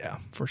 Yeah,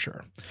 for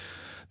sure.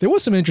 There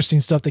was some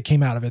interesting stuff that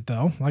came out of it,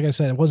 though. Like I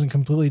said, it wasn't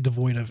completely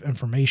devoid of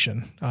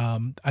information.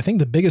 I think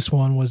the biggest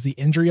one was the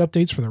injury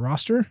updates for the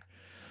roster.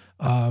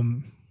 Let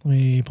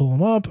me pull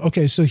them up.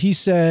 Okay, so he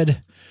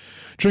said,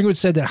 Drinkwitz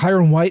said that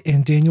Hiram White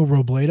and Daniel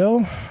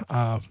Robledo,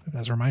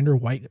 as a reminder,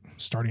 White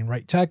starting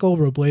right tackle,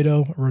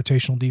 Robledo, a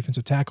rotational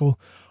defensive tackle,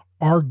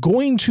 are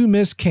going to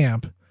miss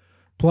camp,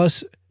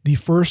 plus the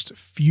first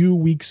few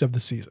weeks of the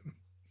season.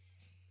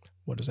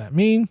 What does that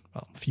mean?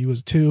 Well, few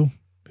is 2.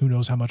 Who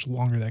knows how much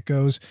longer that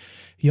goes.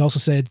 He also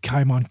said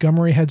Kai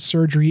Montgomery had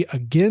surgery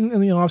again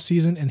in the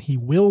offseason, and he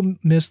will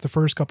miss the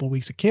first couple of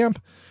weeks of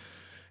camp.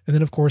 And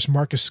then, of course,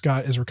 Marcus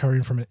Scott is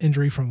recovering from an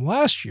injury from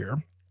last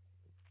year,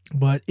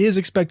 but is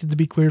expected to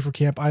be cleared for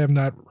camp. I have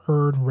not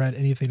read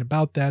anything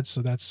about that,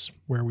 so that's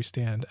where we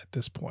stand at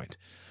this point.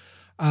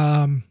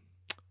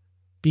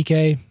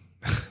 BK,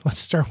 let's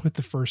start with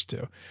the first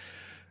two.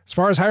 As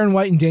far as Hiram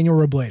White and Daniel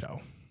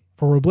Robledo.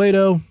 For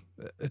Robledo,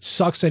 it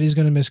sucks that he's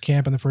going to miss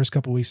camp in the first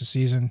couple of weeks of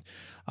season.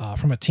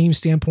 From a team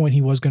standpoint,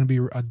 he was going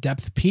to be a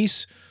depth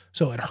piece,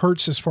 so it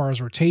hurts as far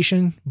as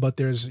rotation, but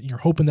you're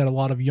hoping that a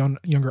lot of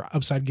younger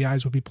upside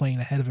guys would be playing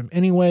ahead of him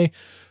anyway,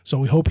 so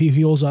we hope he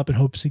heals up and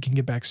hopes he can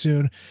get back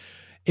soon.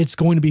 It's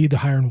going to be the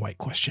Hiram White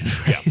question,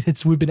 right? Yeah.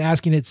 We've been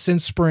asking it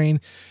since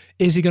spring.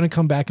 Is he going to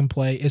come back and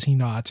play? Is he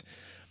not?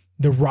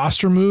 The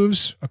roster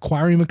moves,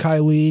 acquiring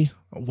Mekhi Lee,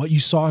 what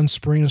you saw in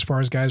spring as far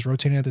as guys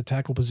rotating at the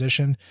tackle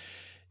position,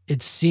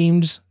 it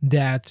seems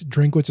that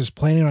Drinkwitz is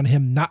planning on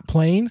him not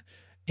playing,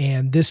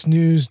 and this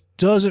news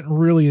doesn't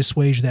really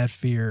assuage that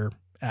fear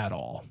at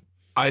all.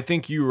 I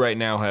think you right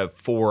now have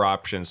 4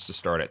 options to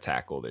start at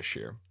tackle this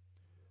year.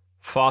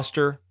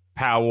 Foster,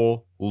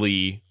 Powell,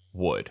 Lee,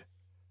 Wood.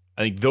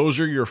 I think those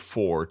are your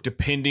 4,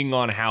 depending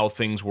on how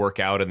things work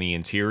out in the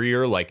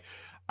interior. Like,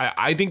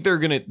 I think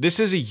this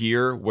is a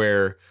year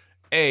where,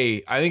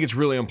 I think it's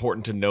really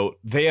important to note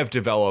they have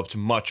developed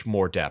much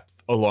more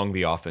depth along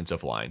the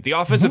offensive line. The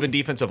offensive and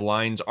defensive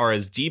lines are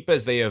as deep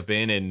as they have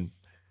been in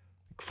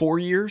 4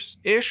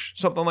 years-ish,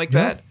 something like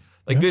that.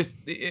 Like this,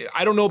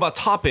 I don't know about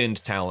top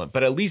end talent,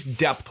 but at least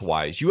depth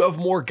wise, you have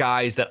more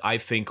guys that I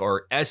think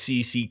are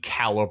SEC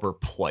caliber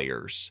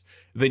players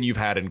than you've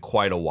had in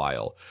quite a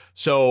while.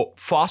 So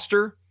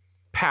Foster,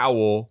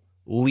 Powell,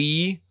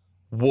 Lee,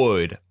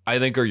 Wood, I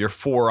think are your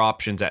 4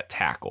 options at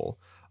tackle.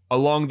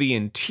 Along the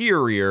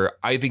interior,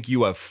 I think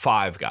you have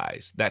 5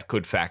 guys that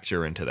could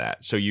factor into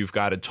that. So you've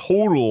got a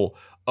total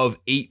of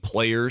 8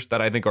 players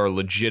that I think are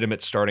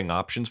legitimate starting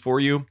options for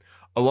you.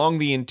 Along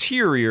the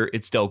interior,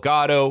 it's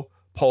Delgado,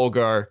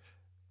 Polgar,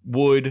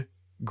 Wood,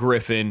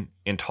 Griffin,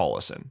 and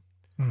Tollison.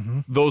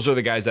 Those are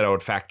the guys that I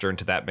would factor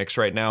into that mix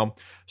right now.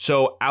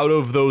 So out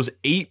of those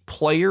 8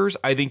 players,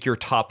 I think your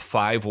top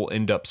 5 will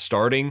end up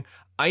starting.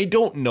 I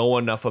don't know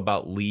enough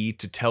about Lee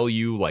to tell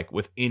you, like,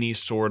 with any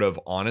sort of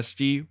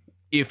honesty,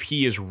 if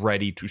he is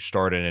ready to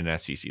start at an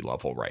SEC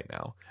level right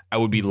now. I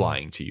would be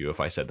lying to you if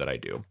I said that I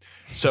do.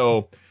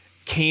 So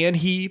can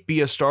he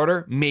be a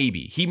starter?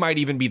 Maybe. He might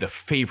even be the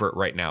favorite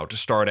right now to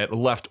start at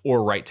left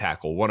or right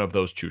tackle, one of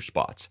those 2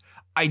 spots.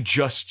 I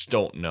just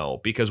don't know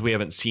because we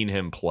haven't seen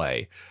him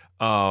play.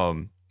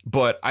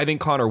 But I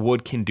think Connor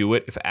Wood can do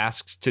it if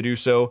asked to do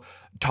so.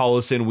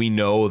 Tollison, we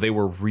know they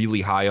were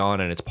really high on,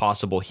 and it's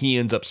possible he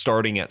ends up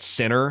starting at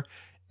center,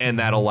 and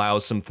that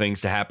allows some things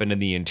to happen in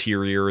the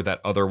interior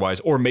that otherwise,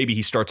 or maybe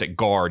he starts at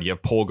guard. You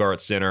have Polgar at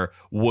center,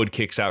 Wood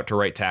kicks out to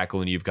right tackle,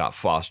 and you've got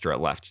Foster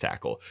at left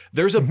tackle.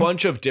 There's a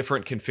bunch of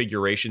different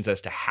configurations as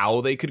to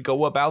how they could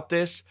go about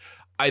this.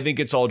 I think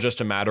it's all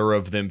just a matter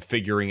of them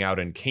figuring out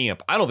in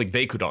camp. I don't think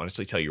they could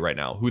honestly tell you right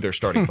now who their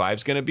starting 5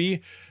 is going to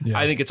be. Yeah.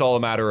 I think it's all a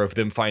matter of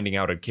them finding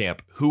out in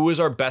camp who is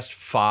our best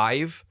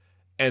 5,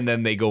 and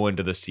then they go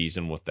into the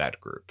season with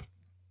that group.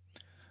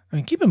 I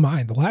mean, keep in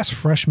mind, the last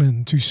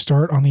freshman to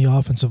start on the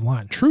offensive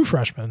line, true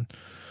freshman,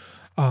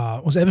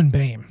 was Evan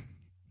Boehm.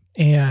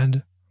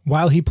 And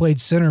while he played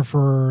center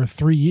for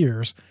 3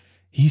 years,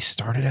 he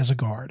started as a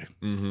guard.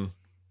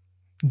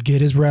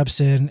 Get his reps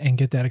in and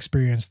get that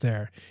experience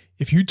there.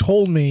 If you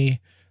told me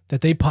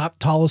that they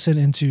popped Tollison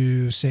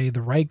into, say,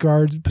 the right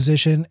guard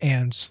position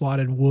and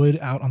slotted Wood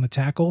out on the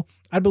tackle,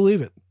 I'd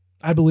believe it.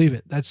 I believe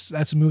it. That's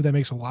a move that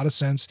makes a lot of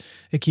sense.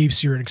 It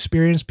keeps your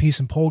experienced piece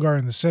in Polgar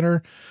in the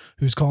center,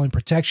 who's calling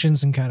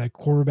protections and kind of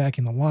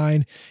quarterbacking the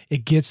line.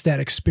 It gets that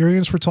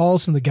experience for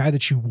Tollison, the guy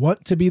that you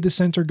want to be the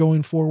center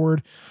going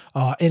forward,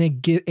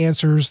 and it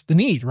answers the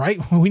need, right?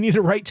 When we need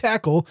a right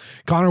tackle,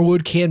 Connor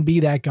Wood can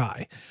be that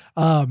guy.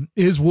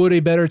 Is Wood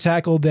a better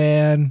tackle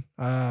than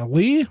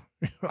Lee?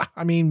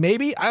 I mean,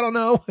 maybe, I don't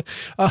know.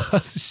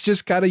 It's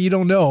just kind of, you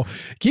don't know.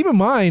 Keep in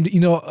mind,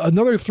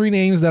 another 3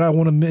 names that I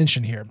want to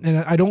mention here, and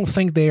I don't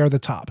think they are the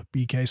top,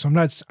 BK. So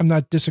I'm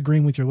not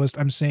disagreeing with your list.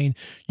 I'm saying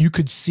you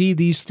could see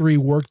these 3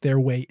 work their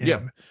way in.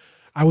 Yeah.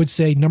 I would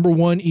say number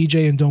 1,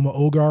 EJ Ndoma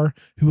Ogar,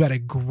 who had a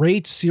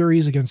great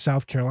series against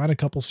South Carolina, a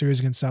couple series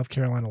against South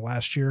Carolina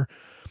last year.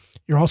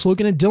 You're also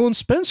looking at Dylan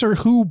Spencer,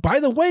 who, by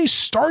the way,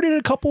 started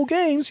a couple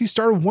games. He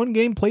started 1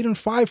 game, played in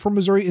 5 for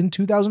Missouri in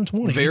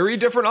 2020. Very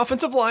different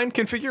offensive line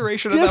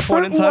configuration at that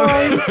point in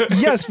time.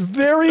 Yes,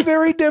 very,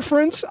 very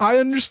different. I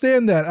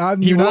understand that.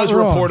 He was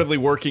reportedly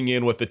working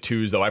in with the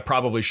 2s, though. I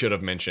probably should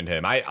have mentioned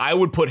him. I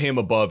would put him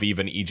above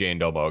even EJ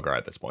Ndoma Ogar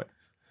at this point.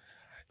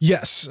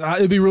 Yes,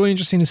 it'd be really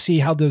interesting to see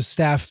how the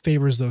staff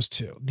favors those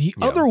 2. The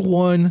other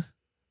one,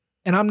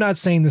 and I'm not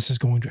saying this is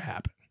going to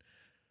happen,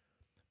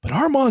 but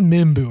Armand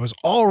Mimbu is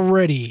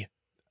already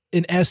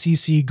an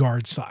SEC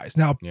guard size.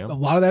 Now, a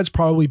lot of that's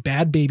probably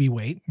bad baby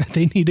weight that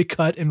they need to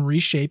cut and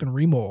reshape and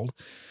remold.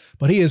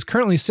 But he is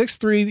currently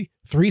 6'3",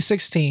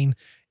 316,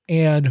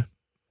 and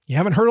you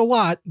haven't heard a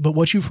lot, but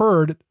what you've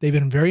heard, they've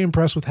been very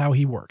impressed with how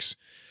he works.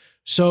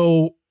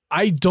 So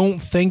I don't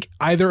think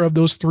either of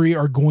those 3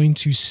 are going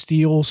to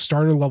steal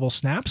starter level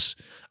snaps.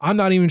 I'm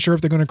not even sure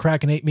if they're going to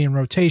crack an 8-man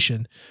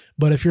rotation,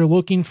 but if you're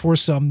looking for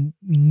some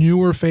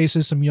newer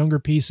faces, some younger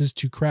pieces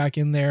to crack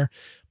in there,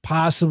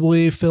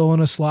 possibly fill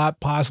in a slot,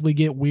 possibly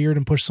get weird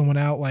and push someone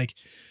out, like,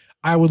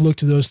 I would look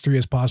to those 3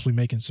 as possibly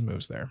making some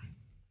moves there.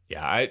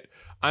 Yeah,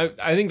 I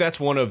think that's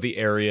one of the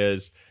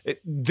areas.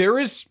 There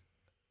is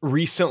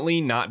recently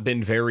not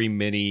been very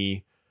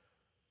many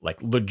like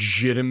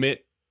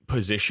legitimate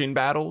position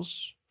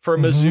battles for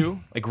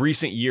Mizzou. Like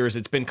recent years,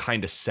 it's been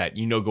kind of set,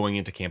 going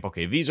into camp,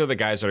 okay, these are the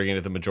guys that are going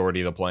to get the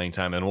majority of the playing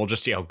time, and we'll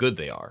just see how good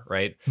they are,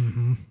 right?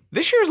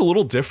 This year is a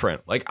little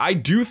different. Like, I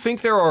do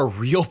think there are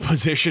real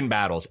position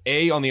battles,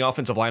 on the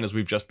offensive line, as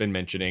we've just been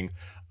mentioning,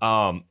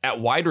 at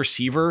wide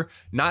receiver,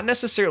 not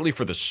necessarily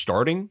for the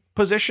starting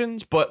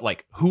positions, but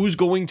like who's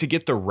going to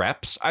get the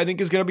reps, I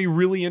think is going to be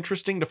really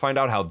interesting to find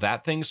out how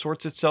that thing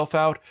sorts itself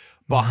out.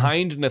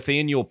 Behind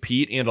Nathaniel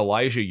Pete and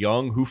Elijah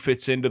Young, who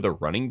fits into the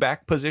running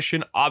back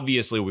position.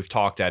 Obviously, we've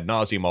talked ad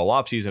nauseum all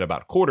offseason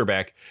about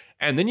quarterback.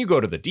 And then you go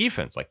to the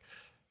defense. Like,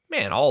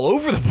 man, all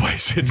over the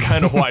place. It's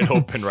kind of wide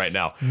open right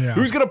now. Yeah.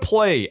 Who's going to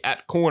play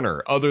at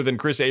corner other than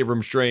Chris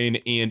Abrams-Strain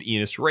and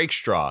Enos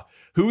Rakestraw?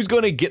 Who's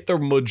going to get the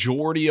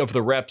majority of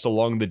the reps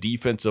along the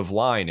defensive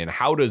line? And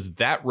how does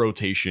that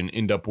rotation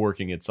end up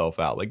working itself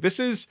out? Like, this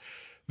is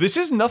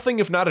nothing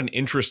if not an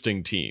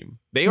interesting team.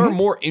 They are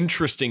more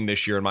interesting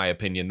this year, in my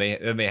opinion,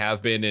 than they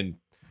have been in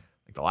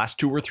like the last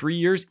 2 or 3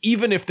 years,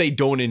 even if they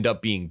don't end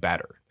up being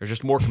better. They're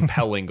just more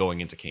compelling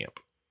going into camp.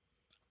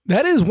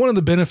 That is one of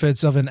the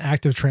benefits of an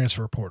active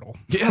transfer portal.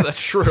 Yeah,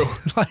 that's true.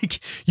 Like,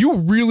 you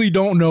really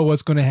don't know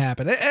what's going to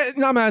happen.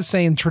 And I'm not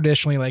saying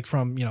traditionally, like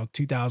from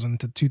 2000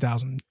 to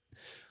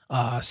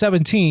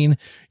 2017,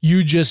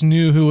 you just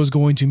knew who was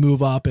going to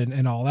move up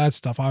and all that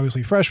stuff.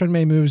 Obviously, freshmen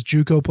made moves.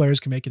 JUCO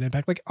players can make an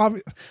impact. Like,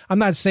 I'm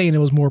not saying it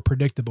was more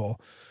predictable,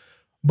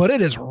 but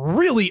it is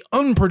really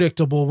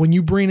unpredictable when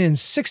you bring in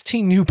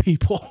 16 new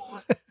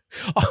people,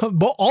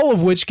 all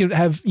of which can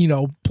have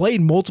played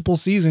multiple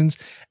seasons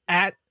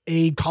at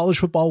a college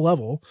football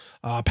level,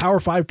 Power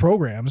 5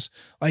 programs.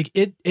 Like,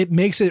 it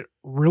makes it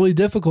really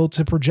difficult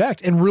to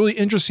project and really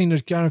interesting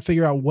to kind of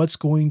figure out who's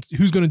going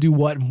to do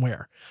what and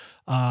where.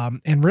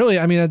 And really,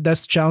 I mean,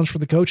 that's the challenge for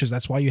the coaches.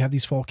 That's why you have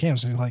these fall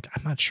camps. And like,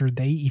 I'm not sure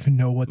they even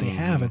know what they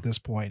have at this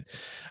point.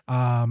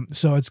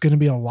 So it's going to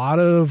be a lot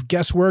of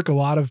guesswork, a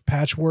lot of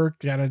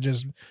patchwork, kind of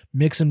just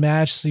mix and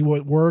match, see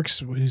what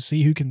works,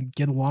 see who can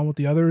get along with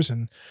the others.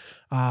 And,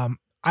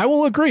 I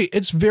will agree.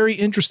 It's very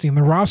interesting.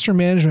 The roster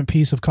management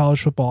piece of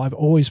college football, I've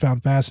always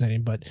found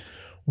fascinating, but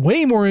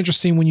way more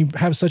interesting when you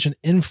have such an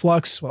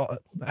exit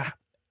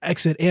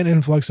and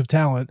influx of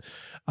talent,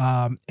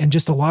 and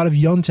just a lot of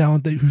young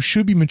talent who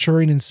should be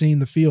maturing and seeing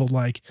the field.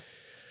 Like,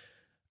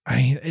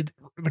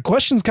 the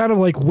question's kind of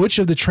like which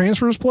of the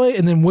transfers play,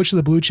 and then which of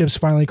the blue chips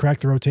finally crack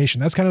the rotation.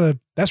 That's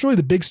really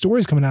the big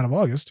stories coming out of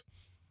August.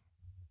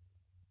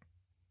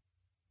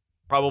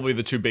 Probably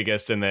the two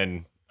biggest, and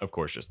then of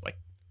course just like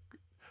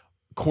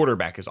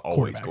quarterback is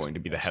always going to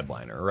be the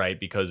headliner, right?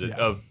 Because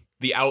of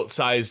the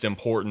outsized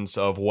importance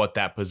of what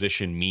that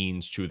position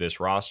means to this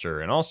roster.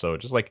 And also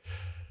just like,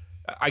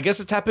 I guess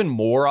it's happened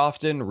more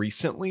often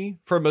recently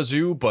for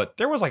Mizzou, but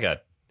there was like a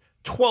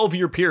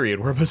 12-year period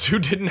where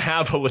Mizzou didn't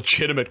have a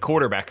legitimate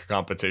quarterback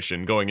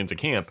competition going into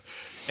camp.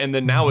 And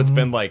then now it's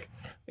been like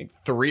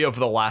 3 of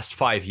the last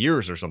 5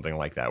 years or something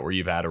like that, where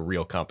you've had a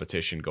real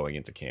competition going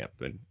into camp.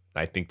 And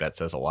I think that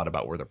says a lot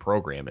about where the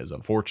program is,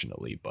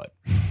 unfortunately, but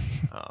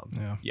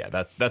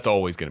that's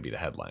always going to be the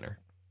headliner.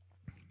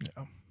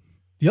 Yeah.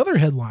 The other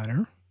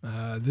headliner,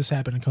 this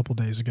happened a couple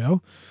days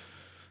ago,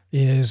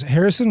 is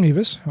Harrison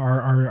Mevis,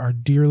 our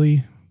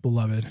dearly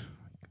beloved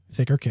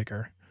thicker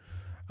kicker,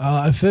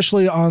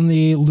 officially on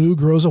the Lou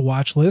Groza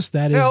watch list.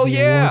 That is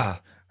award.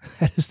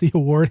 That is the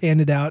award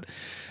handed out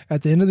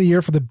at the end of the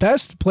year for the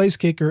best place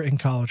kicker in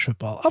college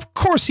football. Of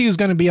course he was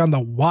going to be on the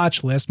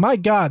watch list. My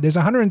God, there's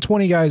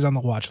 120 guys on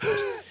the watch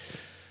list.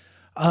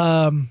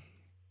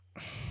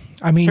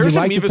 I mean,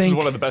 Harrison Mevis is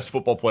one of the best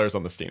football players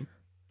on this team.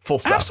 Full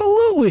stop.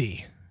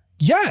 Absolutely.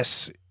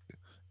 Yes.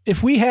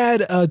 If we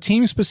had a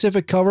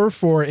team-specific cover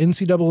for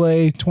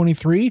NCAA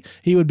 23,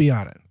 he would be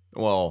on it.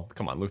 Well,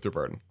 come on, Luther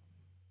Burden.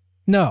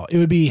 No, it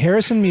would be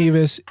Harrison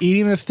Mevis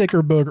eating a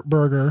thicker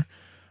burger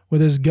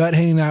with his gut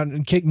hanging out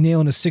and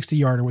nailing a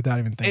 60-yarder without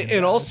even thinking.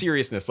 In all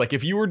seriousness, like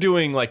if you were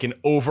doing like an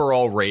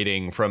overall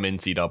rating from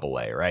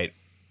NCAA, right?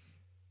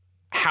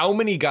 How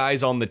many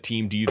guys on the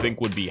team do you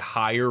think would be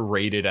higher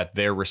rated at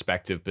their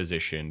respective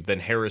position than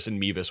Harrison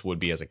Mevis would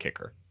be as a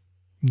kicker?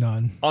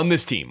 None. On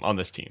this team.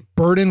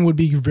 Burden would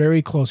be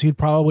very close. He'd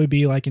probably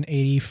be like an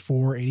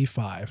 84,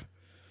 85.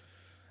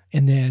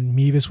 And then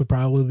Mevis would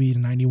probably be a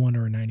 91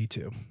 or a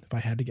 92, if I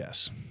had to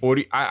guess.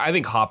 I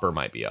think Hopper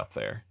might be up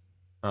there.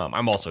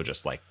 I'm also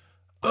just like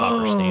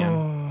Hopper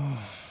stan.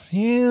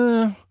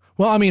 Yeah.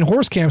 Well, I mean,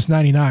 Horse Camp's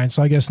 99,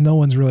 so I guess no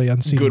one's really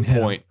unseating him.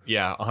 Good point.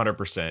 Yeah,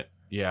 100%.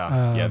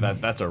 Yeah,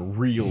 that's a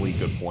really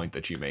good point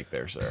that you make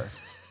there, sir.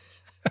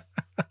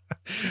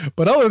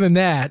 But other than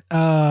that,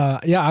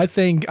 I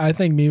think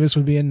Mevis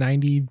would be a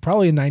 90,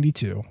 probably a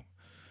 92.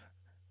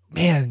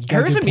 Man,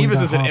 Harrison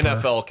Mevis is an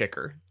NFL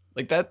kicker.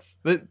 Like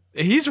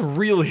he's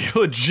really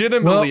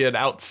legitimately an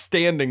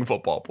outstanding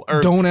football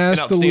player. Don't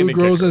ask the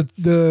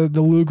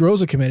Lou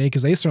Groza committee,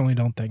 because they certainly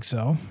don't think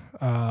so.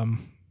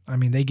 I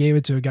mean, they gave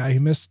it to a guy who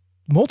missed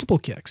multiple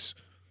kicks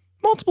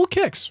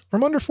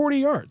from under 40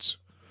 yards.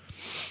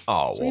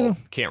 Oh, so,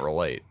 can't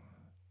relate.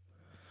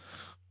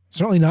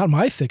 Certainly not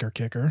my thicker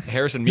kicker.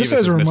 Harrison Mevis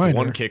has missed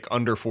one kick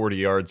under 40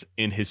 yards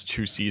in his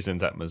 2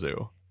 seasons at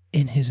Mizzou.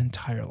 In his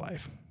entire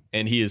life.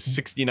 And he is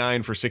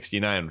 69 for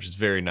 69, which is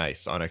very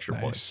nice on extra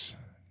points.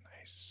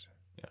 Nice.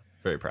 Yeah,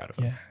 very proud of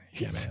him.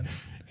 Yeah, man.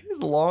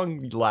 His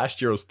long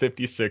last year was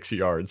 56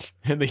 yards,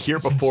 and the year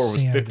before was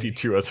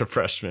 52 as a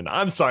freshman.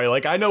 I'm sorry,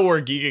 like I know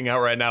we're geeking out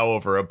right now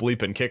over a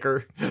bleeping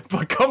kicker,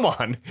 but come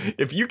on.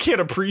 If you can't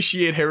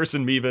appreciate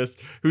Harrison Mevis,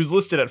 who's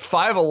listed at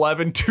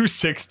 5'11",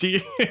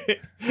 260,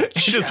 and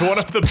is one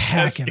of the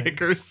best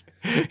kickers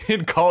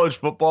in college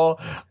football,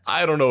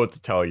 I don't know what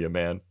to tell you,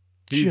 man.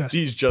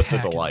 He's just a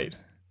delight.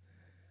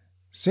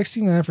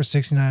 69 for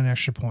 69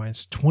 extra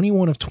points,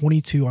 21 of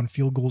 22 on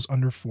field goals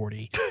under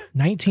 40,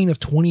 19 of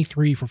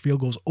 23 for field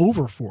goals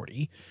over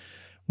 40.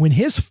 When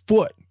his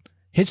foot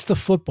hits the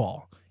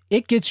football,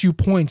 it gets you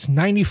points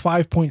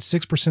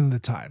 95.6% of the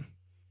time.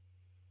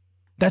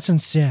 That's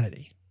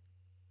insanity.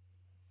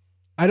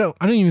 I don't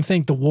even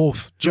think Jeff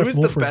Wolford did that. Who is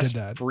the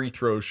best free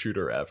throw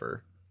shooter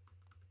ever?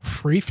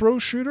 Free throw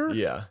shooter?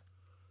 Yeah.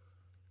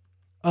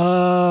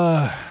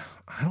 I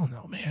don't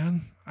know,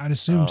 man. I'd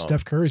assume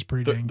Steph Curry's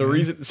pretty dang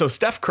good. So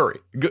Steph Curry,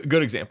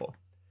 good example.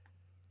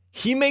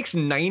 He makes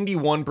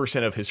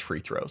 91% of his free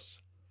throws.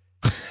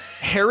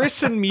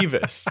 Harrison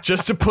Mevis,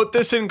 just to put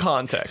this in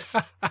context,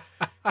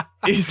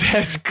 is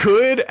as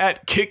good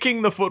at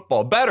kicking the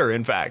football, better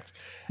in fact,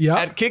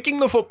 at kicking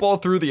the football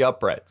through the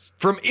uprights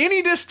from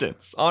any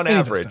distance on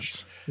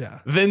average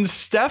than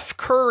Steph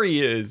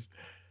Curry is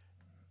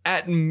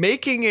at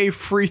making a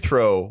free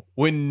throw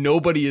when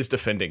nobody is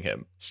defending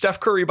him. Steph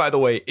Curry, by the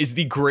way, is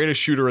the greatest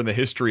shooter in the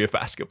history of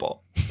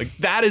basketball. Like,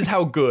 that is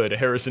how good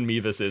Harrison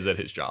Mevis is at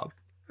his job.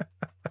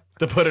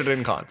 To put it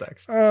in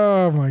context.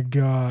 Oh my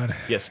God.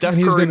 Yeah, Steph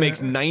Curry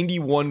makes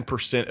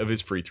 91% of his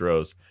free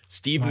throws.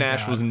 Steve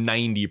Nash was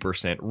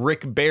 90%.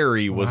 Rick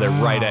Barry was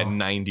right at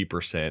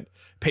 90%.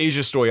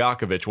 Peja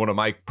Stojakovic, one of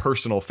my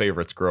personal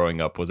favorites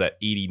growing up, was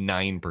at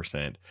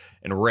 89%.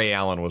 And Ray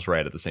Allen was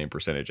right at the same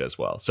percentage as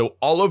well. So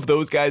all of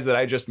those guys that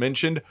I just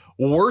mentioned,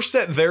 worse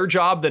at their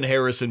job than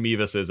Harrison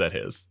Mevis is at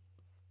his.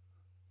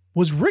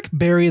 Was Rick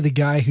Barry the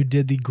guy who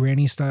did the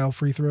granny style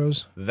free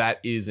throws?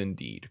 That is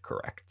indeed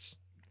correct.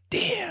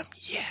 Damn,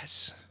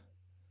 yes.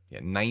 Yeah,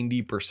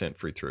 90%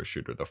 free throw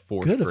shooter, the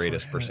fourth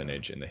greatest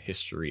percentage in the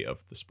history of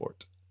the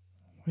sport.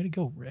 Way to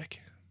go, Rick.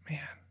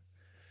 Man.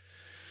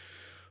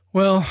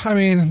 Well, I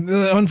mean,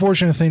 the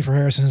unfortunate thing for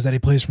Harrison is that he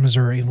plays for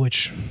Missouri,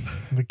 which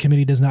the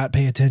committee does not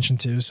pay attention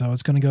to. So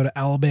it's going to go to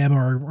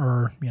Alabama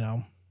or, you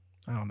know,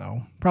 I don't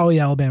know, probably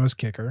Alabama's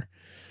kicker.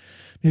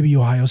 Maybe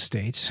Ohio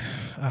State's.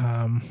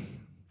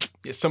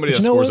 Somebody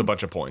that scores a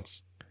bunch of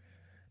points.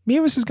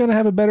 Mevis is going to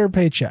have a better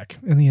paycheck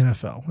in the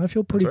NFL. I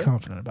feel pretty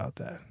confident about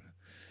that.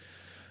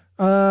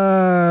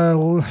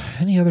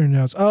 Any other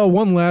notes? Oh,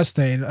 one last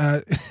thing.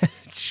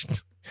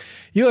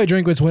 Eli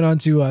Drinkwitz went on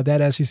to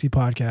that SEC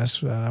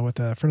podcast with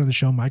a friend of the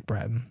show, Mike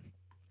Bratton.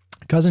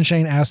 Cousin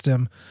Shane asked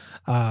him,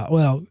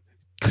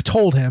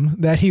 told him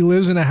that he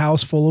lives in a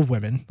house full of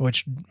women,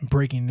 which,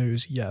 breaking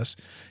news, yes,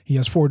 he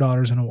has 4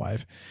 daughters and a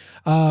wife.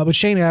 But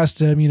Shane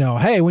asked him,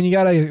 hey, when you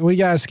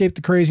gotta escape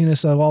the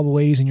craziness of all the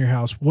ladies in your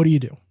house, what do you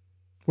do?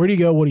 Where do you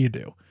go? What do you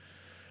do?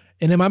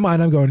 And in my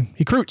mind, I'm going,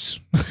 he recruits.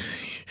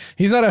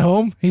 He's not at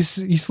home. He's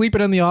sleeping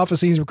in the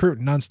office. And he's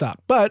recruiting nonstop.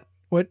 But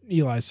what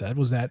Eli said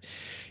was that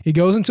he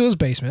goes into his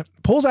basement,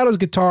 pulls out his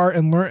guitar,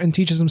 and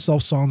teaches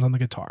himself songs on the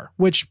guitar,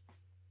 which,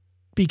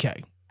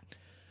 BK.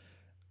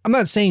 I'm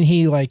not saying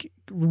he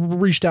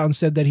reached out and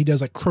said that he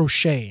does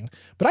crocheting,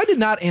 but I did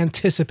not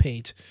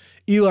anticipate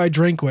Eli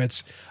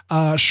Drinkwitz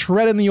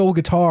shredding the old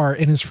guitar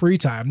in his free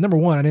time. Number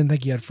one, I didn't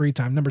think he had free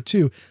time. Number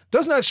two,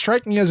 does not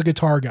strike me as a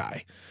guitar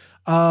guy.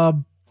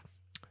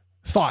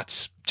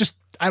 Thoughts? Just,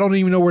 I don't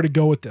even know where to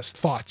go with this.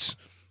 Thoughts?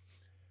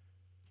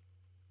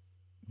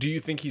 Do you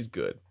think he's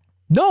good?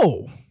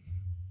 No.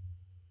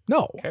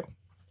 Okay.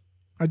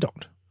 I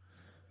don't.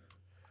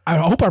 I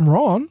hope I'm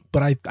wrong,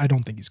 but I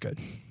don't think he's good.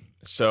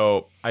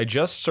 So I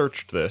just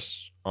searched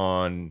this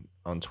on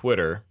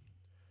Twitter.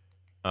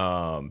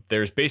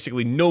 There's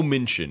basically no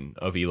mention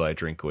of Eli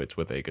Drinkwitz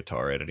with a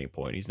guitar at any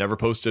point. He's never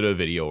posted a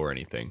video or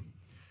anything.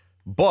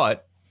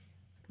 But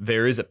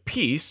there is a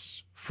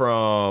piece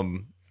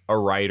from a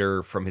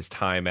writer from his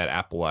time at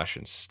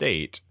Appalachian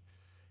State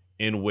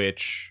in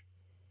which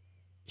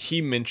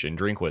he mentioned,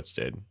 Drinkwitz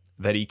did,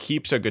 that he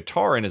keeps a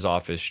guitar in his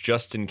office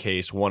just in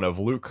case one of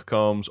Luke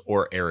Combs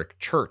or Eric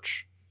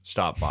Church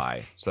stop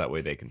by, so that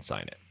way they can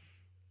sign it.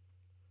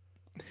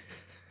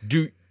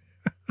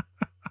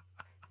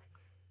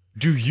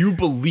 Do you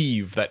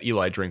believe that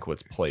Eli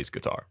Drinkwitz plays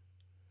guitar?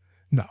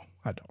 No,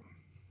 I don't.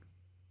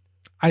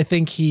 I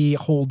think he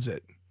holds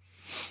it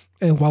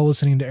and while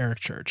listening to Eric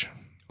Church.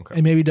 Okay.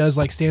 And maybe does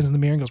stands in the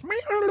mirror and goes,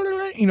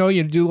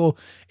 you do a little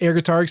air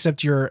guitar,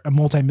 except you're a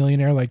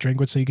multimillionaire like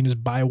Drinkwitz, so you can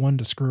just buy one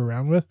to screw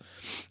around with.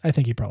 I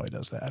think he probably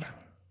does that.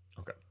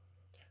 Okay.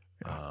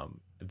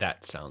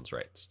 That sounds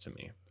right to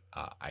me.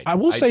 I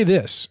will say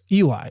this,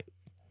 Eli,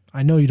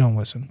 I know you don't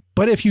listen,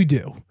 but if you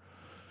do,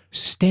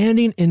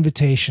 standing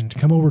invitation to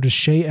come over to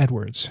Shea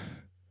Edwards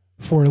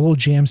for a little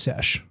jam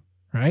sesh,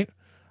 right?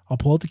 I'll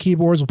pull out the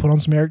keyboards. We'll put on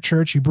some Eric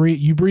Church. You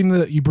bring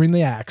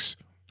the axe,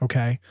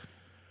 okay?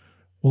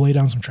 We'll lay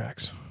down some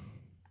tracks.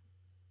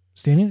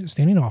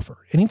 Standing offer.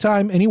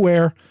 Anytime,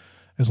 anywhere,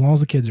 as long as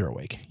the kids are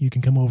awake, you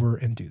can come over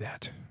and do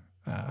that.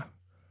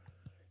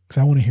 Because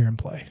I want to hear him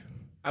play.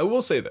 I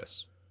will say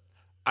this.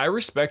 I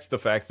respect the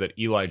fact that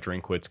Eli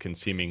Drinkwitz can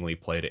seemingly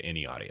play to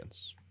any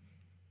audience.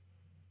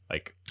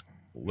 Like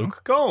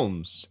Luke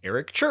Combs,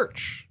 Eric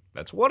Church.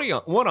 That's one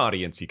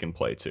audience he can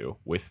play to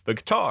with the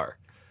guitar.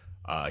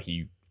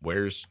 He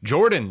wears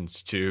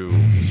Jordans to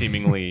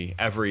seemingly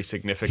every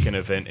significant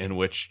event in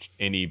which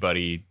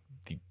anybody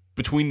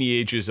between the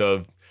ages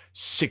of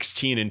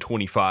 16 and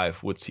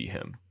 25 would see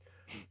him.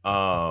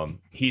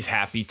 He's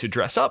happy to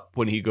dress up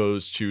when he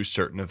goes to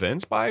certain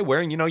events by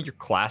wearing, your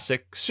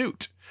classic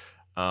suit.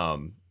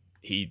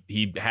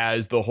 He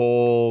has the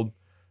whole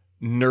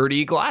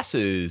nerdy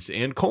glasses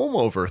and comb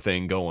over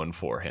thing going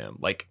for him.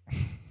 Like,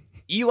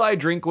 Eli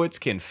Drinkwitz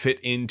can fit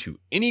into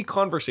any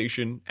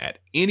conversation at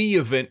any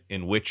event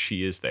in which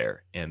he is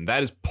there. And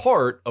that is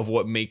part of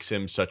what makes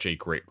him such a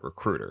great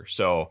recruiter.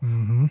 So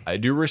I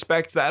do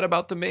respect that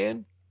about the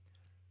man.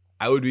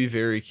 I would be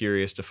very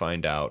curious to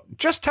find out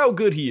just how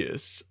good he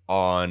is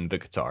on the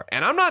guitar.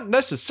 And I'm not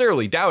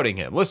necessarily doubting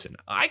him. Listen,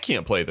 I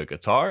can't play the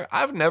guitar.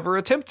 I've never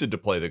attempted to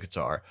play the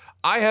guitar.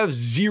 I have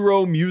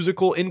zero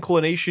musical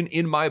inclination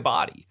in my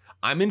body.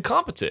 I'm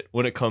incompetent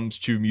when it comes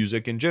to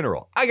music in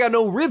general. I got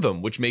no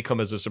rhythm, which may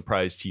come as a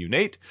surprise to you,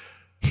 Nate.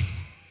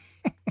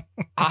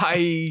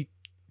 I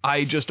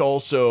just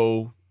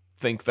also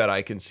think that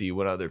I can see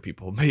when other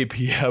people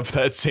maybe have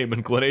that same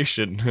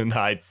inclination, and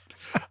I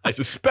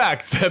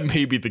suspect that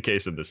may be the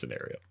case in this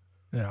scenario.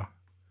 Yeah.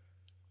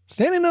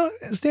 Standing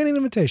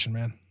invitation,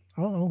 man.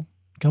 Oh,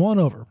 come on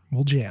over.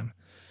 We'll jam.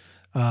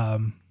 I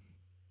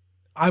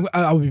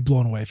would be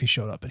blown away if he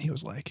showed up and he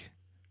was like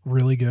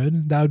really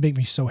good. That would make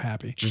me so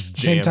happy. Just at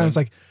the same time, it's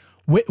like,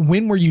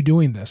 when were you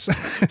doing this?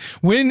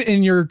 When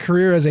in your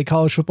career as a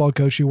college football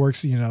coach who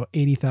works,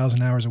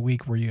 80,000 hours a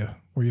week, were you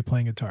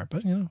playing guitar?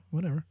 But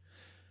whatever.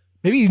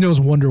 Maybe he knows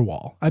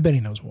Wonderwall. I bet he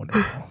knows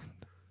Wonderwall.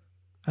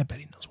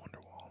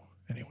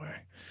 Anyway,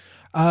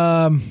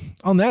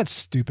 on that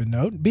stupid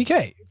note,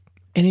 BK,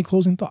 any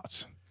closing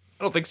thoughts?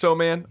 I don't think so,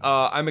 man.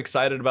 I'm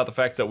excited about the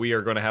fact that we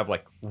are going to have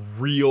like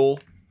real,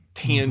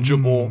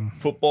 tangible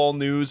football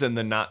news in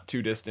the not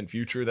too distant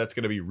future. That's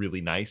going to be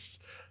really nice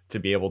to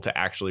be able to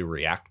actually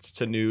react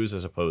to news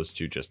as opposed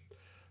to just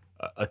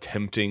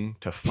attempting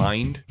to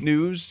find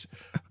news.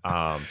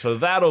 So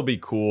that'll be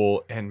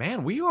cool. And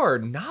man, we are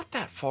not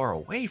that far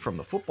away from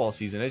the football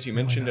season. As you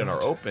mentioned in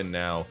our open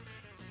now,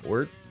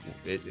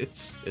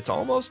 it's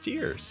almost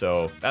here.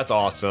 So that's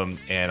awesome.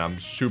 And I'm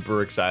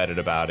super excited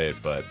about it.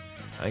 But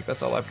I think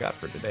that's all I've got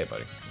for today,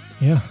 buddy.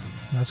 Yeah,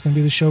 that's going to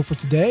be the show for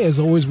today. As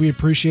always, we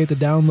appreciate the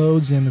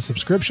downloads and the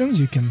subscriptions.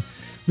 You can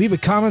leave a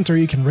comment or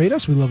you can rate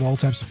us. We love all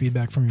types of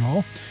feedback from you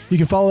all. You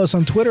can follow us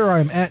on Twitter.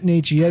 I'm at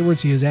Nate G.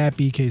 Edwards. He is at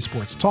BK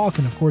Sports Talk.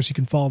 And of course, you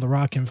can follow the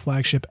Rock M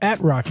flagship at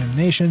Rock M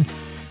Nation.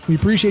 We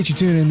appreciate you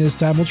tuning in this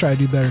time. We'll try to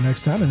do better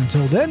next time. And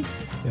until then,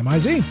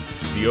 MIZ.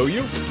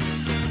 COU.